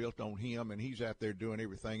attention is built on him, and he's out there doing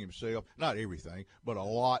everything himself. Not everything, but a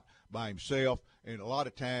lot by himself. And a lot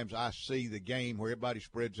of times I see the game where everybody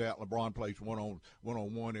spreads out, LeBron plays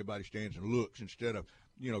one-on-one, everybody stands and looks instead of,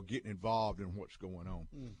 getting involved in what's going on.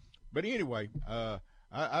 But anyway,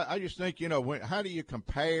 I just think, how do you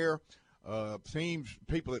compare teams,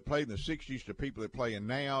 people that played in the 60s to people that play in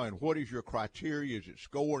now, and what is your criteria? Is it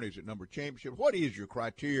scoring? Is it number of championship? What is your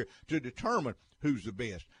criteria to determine who's the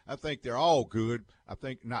best? I think they're all good. I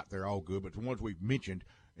think not they're all good, but the ones we've mentioned,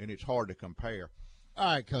 and it's hard to compare. All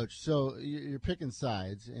right, Coach. So you're picking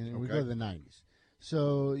sides, and we go to the 90s.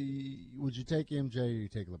 So would you take MJ or you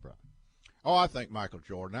take LeBron? Oh, I think Michael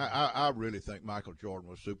Jordan. I really think Michael Jordan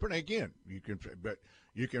was super. And again, you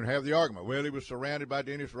can have the argument. Well, he was surrounded by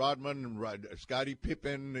Dennis Rodman and Scottie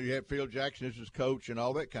Pippen. You had Phil Jackson as his coach and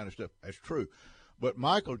all that kind of stuff. That's true. But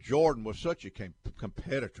Michael Jordan was such a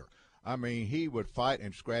competitor. I mean, he would fight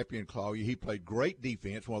and scrap you and claw you. He played great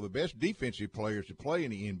defense, one of the best defensive players to play in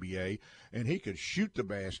the NBA, and he could shoot the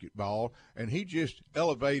basketball. And he just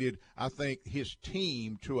elevated, I think, his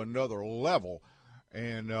team to another level.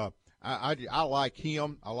 And I like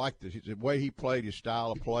him. I like the way he played, his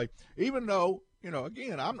style of play. Even though,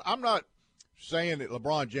 again, I'm not saying that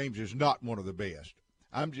LeBron James is not one of the best.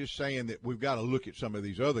 I'm just saying that we've got to look at some of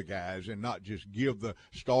these other guys and not just give the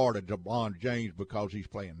star to LeBron James because he's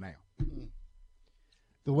playing now.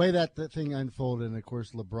 The way that thing unfolded, and, of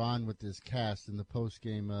course, LeBron with this cast in the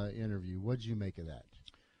post-game interview, what did you make of that?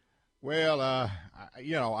 Well, I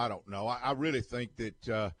don't know. I really think that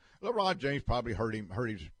LeBron James probably hurt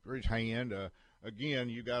his hand. Again,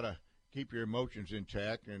 you got to keep your emotions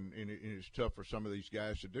intact, and it's tough for some of these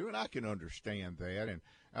guys to do, and I can understand that. And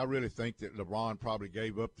I really think that LeBron probably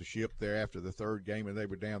gave up the ship there after the third game, and they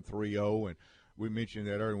were down 3-0. And we mentioned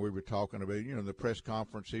that earlier. We were talking about, in the press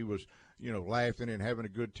conference, he was, laughing and having a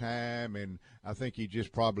good time, and I think he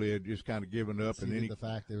just probably had just kind of given up. And then the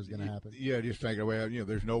fact that it was going to happen. Yeah, just thinking, well,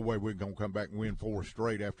 there's no way we're going to come back and win 4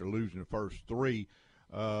 straight after losing the first 3.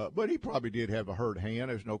 But he probably did have a hurt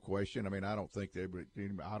hand. There's no question. I mean, I don't think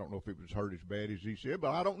I don't know if it was hurt as bad as he said,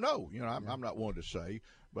 but I don't know. I'm not one to say.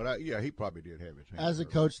 But, he probably did have his hand. As a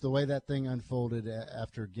coach, the way that thing unfolded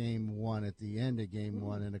after Game 1, at the end of Game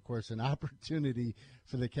 1, and, of course, an opportunity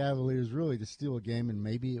for the Cavaliers really to steal a game, and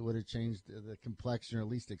maybe it would have changed the complexion or at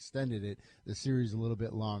least extended the series a little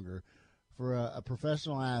bit longer. For a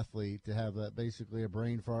professional athlete to have basically a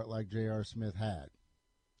brain fart like J.R. Smith had.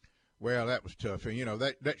 Well, that was tough. And,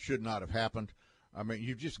 that should not have happened. I mean,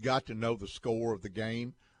 you've just got to know the score of the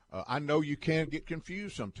game. I know you can get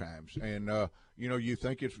confused sometimes. And, you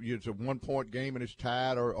think it's a 1-point game and it's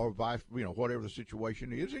tied or vice, whatever the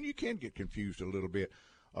situation is. And you can get confused a little bit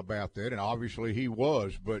about that. And obviously he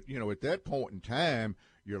was. But, at that point in time,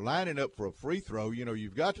 you're lining up for a free throw.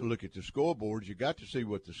 You've got to look at the scoreboards. You got to see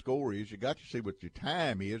what the score is. You got to see what your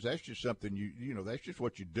time is. That's just something that's just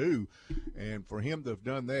what you do. And for him to have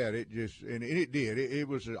done that, it did. It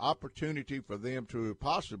was an opportunity for them to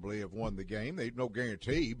possibly have won the game. There's no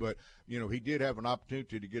guarantee, but he did have an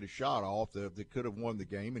opportunity to get a shot off that could have won the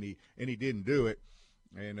game, and he didn't do it.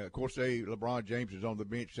 And of course, LeBron James is on the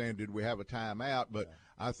bench saying, "Did we have a timeout?" But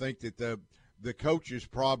I think that the coaches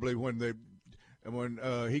probably when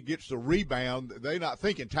he gets the rebound, they're not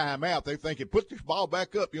thinking timeout. They're thinking, put this ball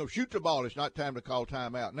back up, shoot the ball. It's not time to call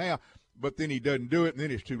timeout now. But then he doesn't do it, and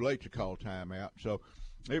then it's too late to call timeout. So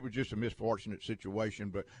it was just a misfortunate situation.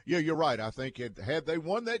 But, yeah, you're right. I think had they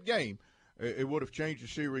won that game, it would have changed the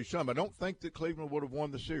series some. I don't think that Cleveland would have won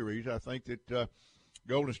the series. I think that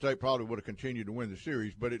Golden State probably would have continued to win the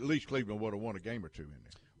series, but at least Cleveland would have won a game or two in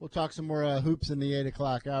there. We'll talk some more hoops in the 8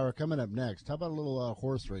 o'clock hour. Coming up next, how about a little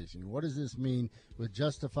horse racing? What does this mean with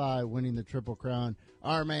Justify winning the Triple Crown?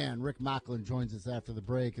 Our man, Rick Macklin, joins us after the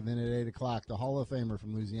break. And then at 8 o'clock, the Hall of Famer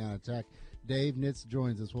from Louisiana Tech, Dave Nitz,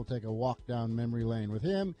 joins us. We'll take a walk down memory lane with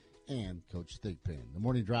him and Coach Thigpen. The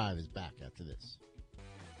Morning Drive is back after this.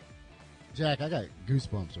 Jack, I got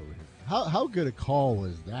goosebumps over here. How good a call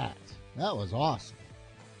was that? That was awesome.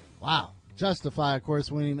 Wow. Justify, of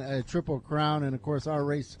course, winning a Triple Crown. And, of course, our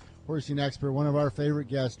race horsing expert, one of our favorite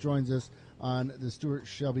guests, joins us on the Stuart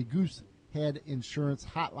Shelby Goosehead Insurance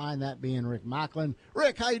Hotline, that being Rick Macklin.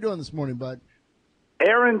 Rick, how you doing this morning, bud?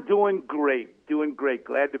 Aaron, doing great.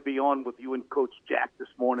 Glad to be on with you and Coach Jack this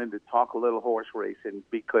morning to talk a little horse racing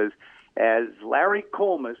because as Larry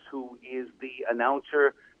Colmus, who is the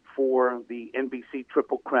announcer for the NBC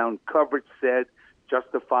Triple Crown coverage, said,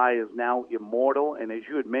 Justify is now immortal. And as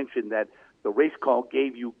you had mentioned that the race call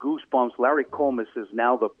gave you goosebumps, Larry Colmus is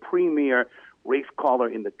now the premier race caller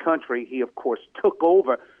in the country. He, of course, took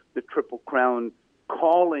over the Triple Crown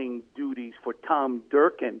calling duties for Tom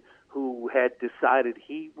Durkin, who had decided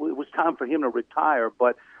it was time for him to retire.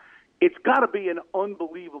 But it's got to be an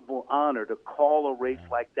unbelievable honor to call a race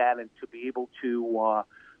like that and to be able to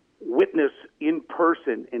witness in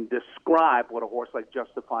person and describe what a horse like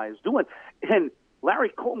Justify is doing. And Larry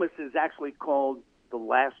Colmus has actually called the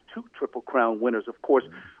last two Triple Crown winners, of course,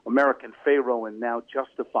 American Pharaoh and now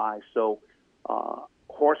Justify. So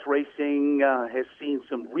horse racing has seen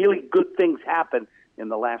some really good things happen in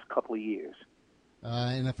the last couple of years.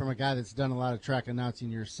 And from a guy that's done a lot of track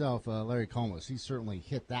announcing yourself, Larry Colmus, he certainly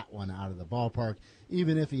hit that one out of the ballpark,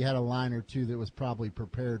 even if he had a line or two that was probably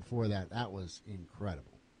prepared for that. That was incredible.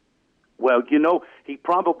 Well, he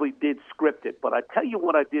probably did script it, but I tell you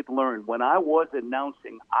what I did learn. When I was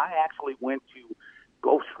announcing, I actually went to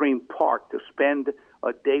Gulfstream Park to spend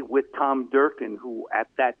a day with Tom Durkin, who at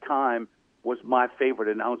that time was my favorite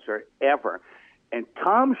announcer ever. And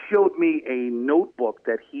Tom showed me a notebook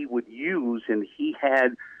that he would use, and he had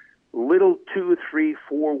little 2, 3,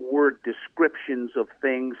 4-word descriptions of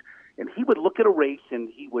things. And he would look at a race, and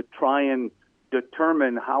he would try and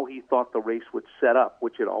determine how he thought the race would set up,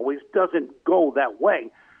 which it always doesn't go that way.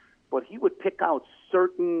 But he would pick out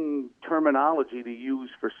certain terminology to use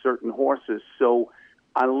for certain horses. So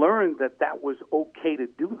I learned that was okay to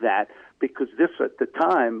do that because this, at the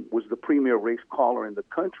time, was the premier race caller in the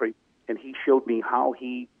country. And he showed me how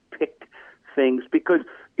he picked things because,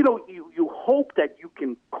 you hope that you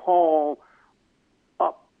can call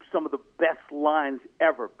up some of the best lines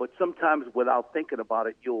ever, but sometimes without thinking about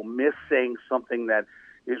it, you'll miss saying something that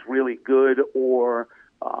is really good or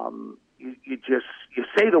you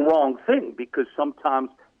say the wrong thing because sometimes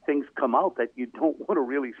things come out that you don't want to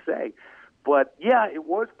really say. But, yeah, it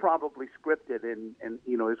was probably scripted, and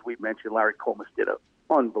as we mentioned, Larry Colmus did an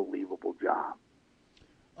unbelievable job.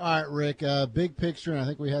 All right, Rick, big picture, and I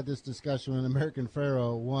think we had this discussion when American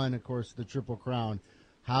Pharaoh won, of course, the Triple Crown.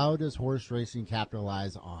 How does horse racing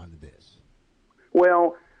capitalize on this?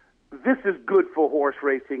 Well, this is good for horse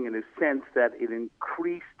racing in the sense that it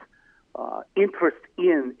increased interest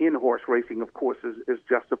in horse racing, of course, as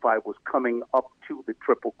Justified was coming up to the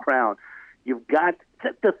Triple Crown. You've got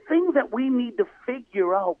the thing that we need to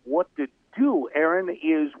figure out what to do, Aaron,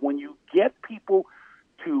 is when you get people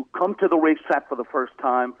to come to the racetrack for the first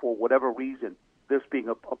time for whatever reason, this being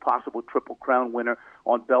a possible Triple Crown winner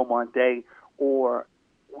on Belmont Day, or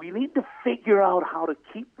we need to figure out how to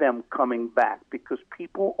keep them coming back because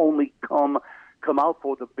people only come out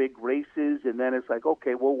for the big races, and then it's like,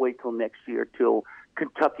 okay, we'll wait till next year till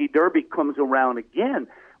Kentucky Derby comes around again.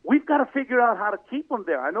 We've got to figure out how to keep them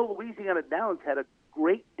there. I know Louisiana Downs had a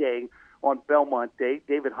great day on Belmont Day.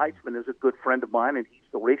 David Heitzman is a good friend of mine, and he's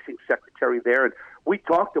the racing secretary there. And we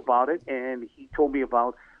talked about it, and he told me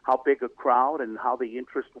about how big a crowd and how the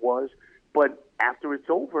interest was. But after it's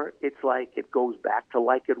over, it's like it goes back to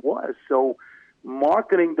like it was. So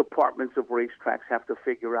marketing departments of racetracks have to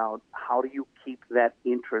figure out how do you keep that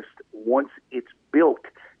interest once it's built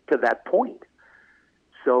to that point.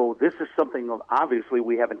 So this is something obviously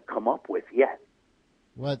we haven't come up with yet.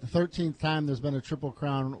 Well, the 13th time there's been a Triple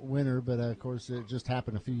Crown winner, but of course it just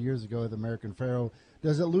happened a few years ago with American Pharaoh.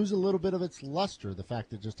 Does it lose a little bit of its luster, the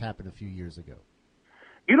fact that it just happened a few years ago?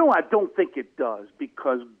 I don't think it does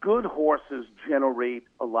because good horses generate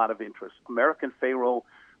a lot of interest. American Pharaoh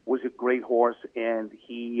was a great horse, and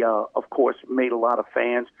he, of course, made a lot of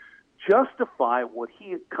fans. Justify what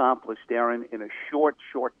he accomplished, Aaron, in a short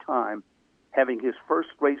time, having his first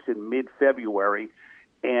race in mid-February,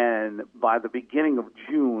 and by the beginning of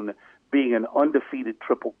June, being an undefeated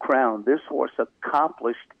Triple Crown. This horse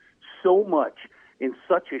accomplished so much in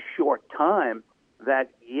such a short time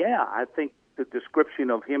that, yeah, I think the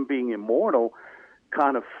description of him being immortal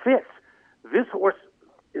kind of fits. This horse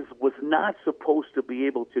was not supposed to be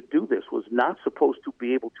able to do this, was not supposed to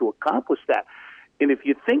be able to accomplish that. And if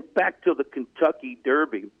you think back to the Kentucky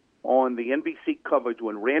Derby on the NBC coverage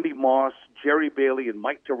when Randy Moss, Jerry Bailey, and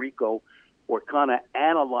Mike Tirico were kind of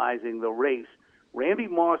analyzing the race, Randy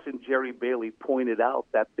Moss and Jerry Bailey pointed out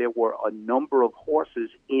that there were a number of horses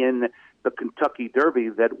in the Kentucky Derby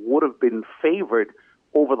that would have been favored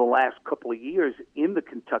over the last couple of years in the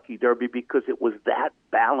Kentucky Derby because it was that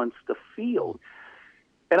balanced a field.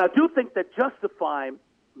 And I do think that Justify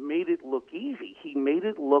made it look easy. He made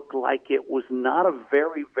it look like it was not a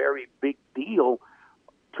very, very big deal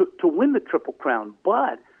to win the Triple Crown.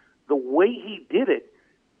 But the way he did it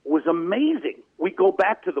was amazing. We go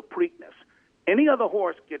back to the Preakness. Any other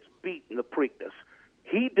horse gets beat in the Preakness.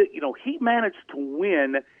 He did, he managed to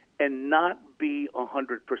win and not be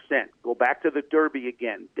 100%. Go back to the Derby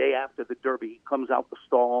again. Day after the Derby, he comes out the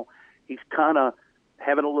stall. He's kind of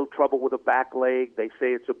having a little trouble with a back leg. They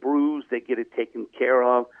say it's a bruise. They get it taken care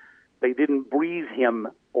of. They didn't breeze him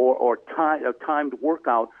or a timed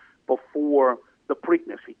workout before the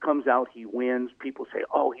Preakness. He comes out, he wins. People say,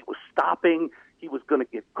 oh, he was stopping. He was going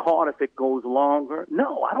to get caught if it goes longer.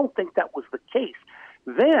 No, I don't think that was the case.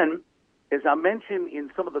 Then, as I mentioned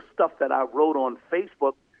in some of the stuff that I wrote on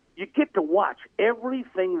Facebook, you get to watch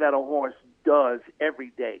everything that a horse does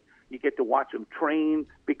every day. You get to watch him train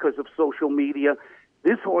because of social media.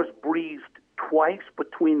 This horse breezed twice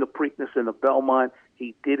between the Preakness and the Belmont.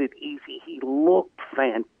 He did it easy. He looked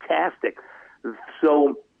fantastic.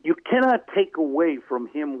 So you cannot take away from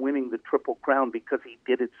him winning the Triple Crown because he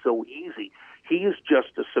did it so easy. He is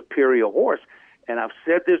just a superior horse. And I've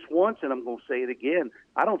said this once, and I'm going to say it again.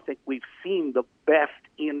 I don't think we've seen the best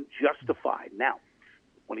in Justified. Now,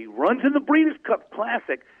 when he runs in the Breeders' Cup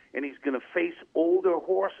Classic and he's going to face older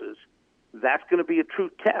horses, that's going to be a true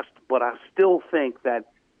test. But I still think that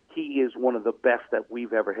he is one of the best that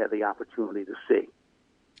we've ever had the opportunity to see.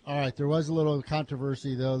 All right, there was a little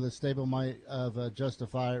controversy, though. The stablemate of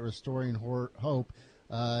Justify Restoring Hope.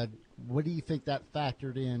 What do you think that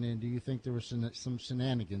factored in, and do you think there was some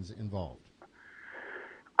shenanigans involved?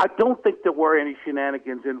 I don't think there were any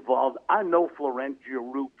shenanigans involved. I know Florent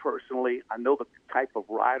Giroux personally. I know the type of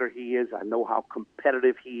rider he is. I know how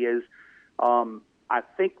competitive he is. I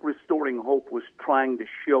think Restoring Hope was trying to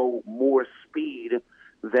show more speed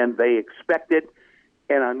than they expected.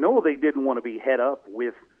 And I know they didn't want to be head up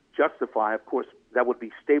with Justify. Of course, that would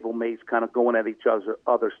be stablemates kind of going at each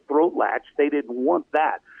other's throat latch. They didn't want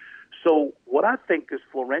that. So what I think is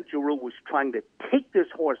Florent Giroux was trying to take this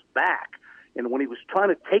horse back. And when he was trying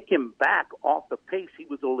to take him back off the pace, he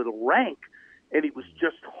was a little rank, and he was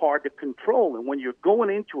just hard to control. And when you're going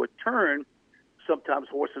into a turn, sometimes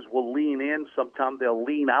horses will lean in, sometimes they'll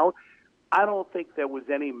lean out. I don't think there was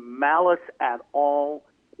any malice at all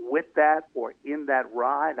with that or in that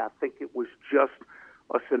ride. I think it was just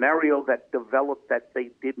a scenario that developed that they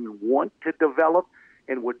didn't want to develop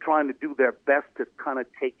and were trying to do their best to kind of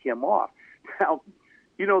take him off. Now,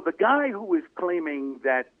 the guy who is claiming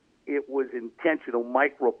that it was intentional,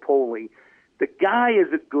 Mike Rapoli, the guy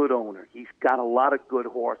is a good owner. He's got a lot of good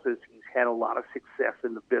horses. He's had a lot of success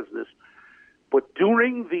in the business. But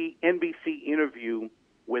during the NBC interview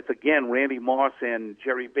with, again, Randy Moss and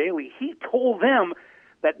Jerry Bailey, he told them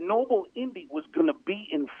that Noble Indy was going to be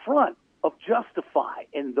in front of Justify.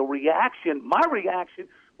 And my reaction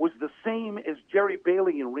was the same as Jerry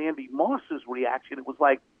Bailey and Randy Moss's reaction. It was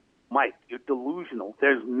like, Mike, you're delusional.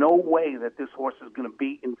 There's no way that this horse is going to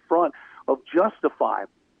be in front of Justify.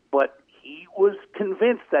 But he was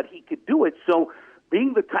convinced that he could do it. So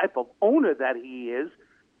being the type of owner that he is,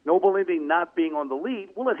 Noble Indy not being on the lead,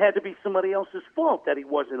 well, it had to be somebody else's fault that he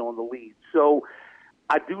wasn't on the lead. So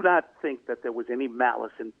I do not think that there was any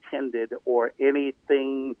malice intended or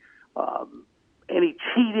anything, any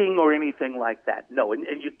cheating or anything like that. No, and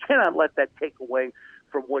you cannot let that take away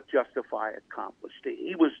from what Justify accomplished.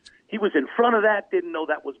 He was in front of that, didn't know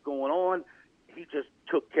that was going on. He just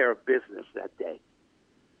took care of business that day.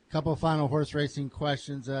 Couple of final horse racing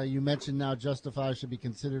questions. You mentioned now Justify should be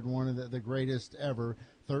considered one of the greatest ever.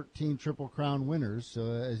 13 Triple Crown winners. So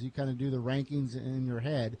as you kind of do the rankings in your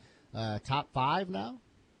head, top 5 now?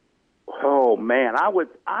 Oh man, I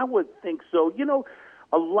would think so.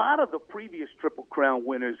 A lot of the previous Triple Crown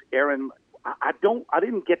winners, Aaron, I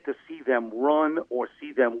didn't get to see them run or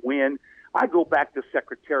see them win. I go back to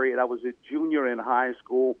Secretariat. I was a junior in high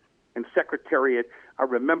school, and Secretariat, I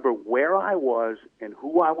remember where I was and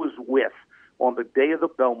who I was with on the day of the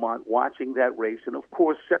Belmont watching that race. And, of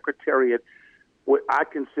course, Secretariat, I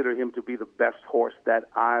consider him to be the best horse that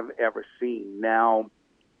I've ever seen. Now,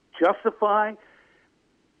 Justify,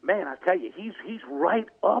 man, I tell you, he's right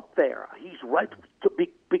up there. He's right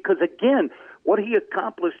because, again, what he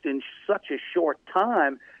accomplished in such a short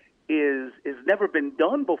time is never been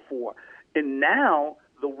done before. And now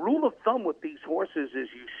the rule of thumb with these horses is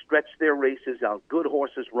you stretch their races out. Good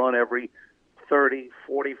horses run every 30,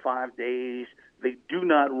 45 days. They do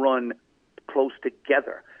not run close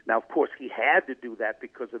together. Now, of course, he had to do that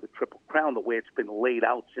because of the Triple Crown, the way it's been laid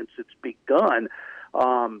out since it's begun.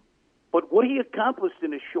 But what he accomplished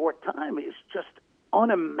in a short time is just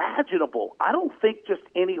unimaginable. I don't think just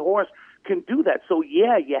any horse can do that. So,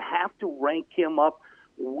 yeah, you have to rank him up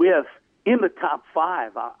in the top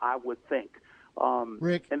 5, I would think.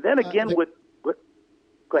 Rick, and then again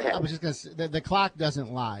go ahead. I was just going to say, the clock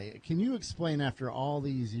doesn't lie. Can you explain after all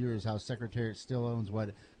these years how Secretariat still owns,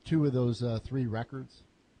 2 of those 3 records?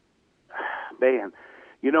 Man,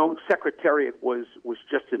 Secretariat was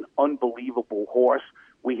just an unbelievable horse.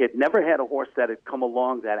 We had never had a horse that had come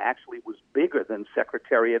along that actually was bigger than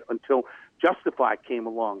Secretariat until Justify came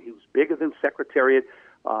along. He was bigger than Secretariat.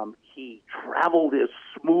 He traveled as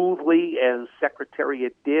smoothly as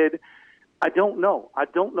Secretariat did. I don't know. I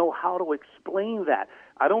don't know how to explain that.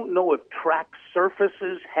 I don't know if track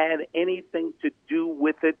surfaces had anything to do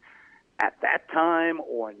with it at that time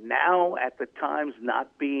or now at the times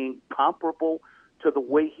not being comparable to the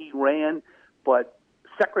way he ran. But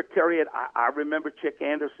Secretariat, I remember Chick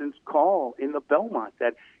Anderson's call in the Belmont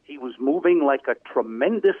that he was moving like a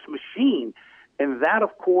tremendous machine. And that,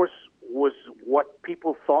 of course, was what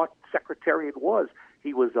people thought Secretariat was.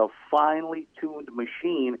 He was a finely tuned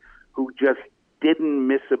machine who just didn't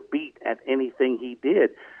miss a beat at anything he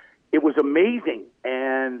did. It was amazing.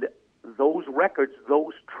 And those records,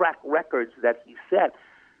 those track records that he set,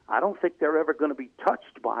 I don't think they're ever going to be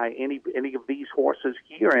touched by any of these horses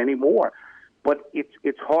here anymore. But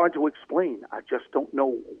it's hard to explain. I just don't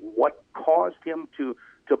know what caused him to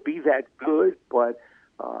be that good. But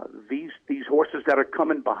these horses that are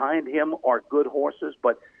coming behind him are good horses,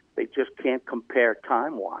 but they just can't compare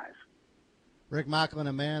time-wise. Rick Mocklin,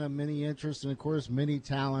 a man of many interests and, of course, many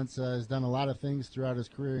talents, has done a lot of things throughout his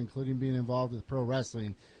career, including being involved with pro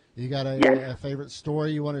wrestling. You got a favorite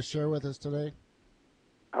story you want to share with us today?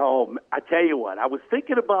 Oh, I tell you what, I was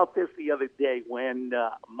thinking about this the other day when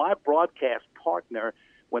my broadcast partner,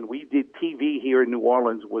 when we did TV here in New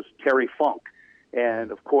Orleans, was Terry Funk.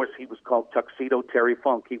 And, of course, he was called Tuxedo Terry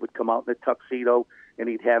Funk. He would come out in a tuxedo, and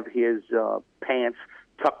he'd have his pants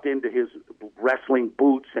tucked into his wrestling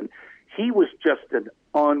boots. And he was just an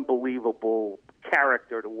unbelievable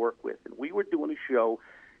character to work with. And we were doing a show,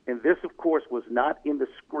 and this, of course, was not in the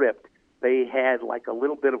script. They had like a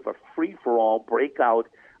little bit of a free-for-all breakout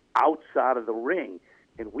outside of the ring.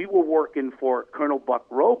 And we were working for Colonel Buck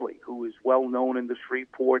Robley, who is well known in the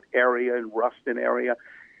Shreveport area and Ruston area.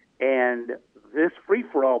 And this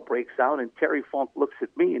free-for-all breaks out, and Terry Funk looks at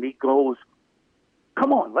me, and he goes,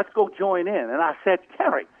 "Come on, let's go join in." And I said,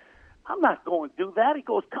 "Terry, I'm not going to do that." He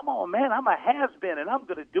goes, "Come on, man, I'm a has-been, and I'm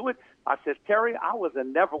going to do it." I said, "Terry, I was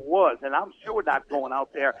and never was, and I'm sure not going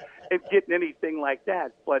out there and getting anything like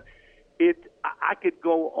that." But I could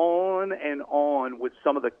go on and on with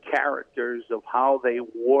some of the characters of how they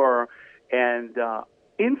were, and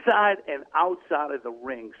inside and outside of the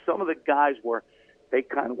ring, some of the guys they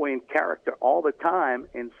kind of were in character all the time,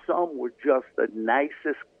 and some were just the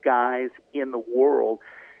nicest guys in the world,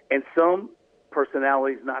 and some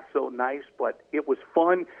personalities not so nice, but it was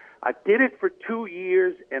fun. I did it for 2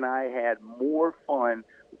 years, and I had more fun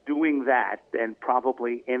doing that than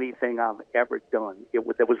probably anything I've ever done.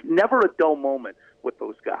 There was never a dull moment with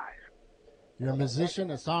those guys. You're a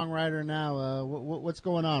musician, a songwriter now. What's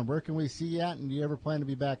going on? Where can we see you at? And do you ever plan to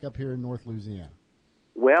be back up here in North Louisiana?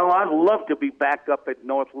 Well, I'd love to be back up at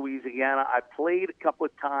North Louisiana. I played a couple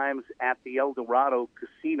of times at the El Dorado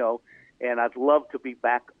Casino, and I'd love to be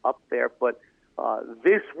back up there. But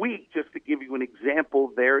this week, just to give you an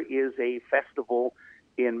example, there is a festival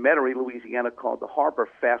in Metairie, Louisiana called the Harbor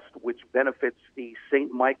Fest, which benefits the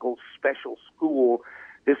St. Michael's Special School.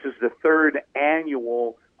 This is the 3rd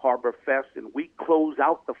annual Harbor Fest, and we close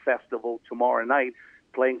out the festival tomorrow night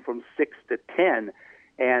playing from 6 to 10.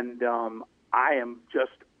 And I am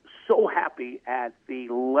just so happy at the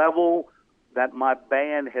level that my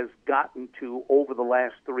band has gotten to over the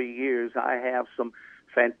last 3 years. I have some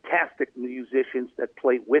fantastic musicians that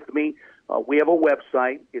play with me. We have a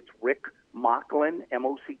website. It's Rick Mocklin,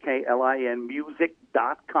 MOCKLIN,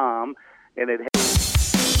 music.com, and it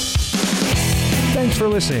Thanks for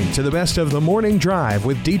listening to the Best of the Morning Drive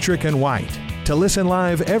with Detirch and White. To listen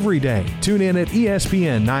live every day, tune in at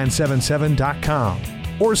ESPN977.com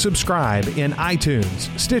or subscribe in iTunes,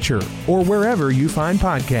 Stitcher, or wherever you find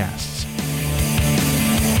podcasts.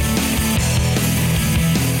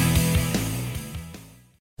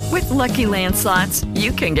 With Lucky Land Slots,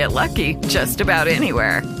 you can get lucky just about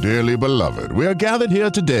anywhere. Dearly beloved, we are gathered here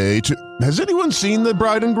today to... Has anyone seen the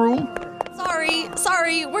bride and groom?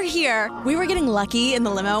 Sorry, we're here. We were getting lucky in the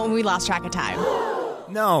limo and we lost track of time.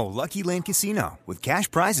 No, Lucky Land Casino, with cash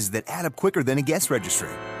prizes that add up quicker than a guest registry.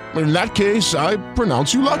 In that case, I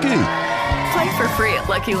pronounce you lucky. Play for free at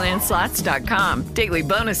LuckyLandSlots.com. Daily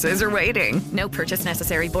bonuses are waiting. No purchase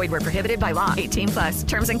necessary. Void where prohibited by law. 18+.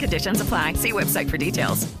 Terms and conditions apply. See website for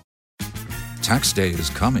details. Tax day is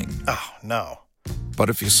coming. Oh, no. But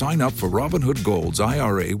if you sign up for Robinhood Gold's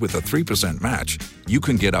IRA with a 3% match, you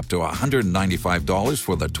can get up to $195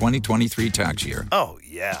 for the 2023 tax year. Oh,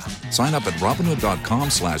 yeah. Sign up at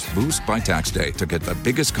Robinhood.com/boost by tax day to get the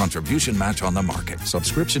biggest contribution match on the market.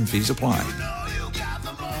 Subscription fees apply.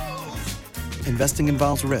 Investing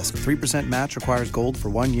involves risk. 3% match requires gold for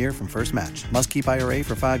 1 year from first match. Must keep IRA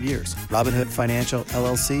for 5 years. Robinhood Financial,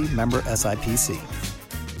 LLC, member SIPC.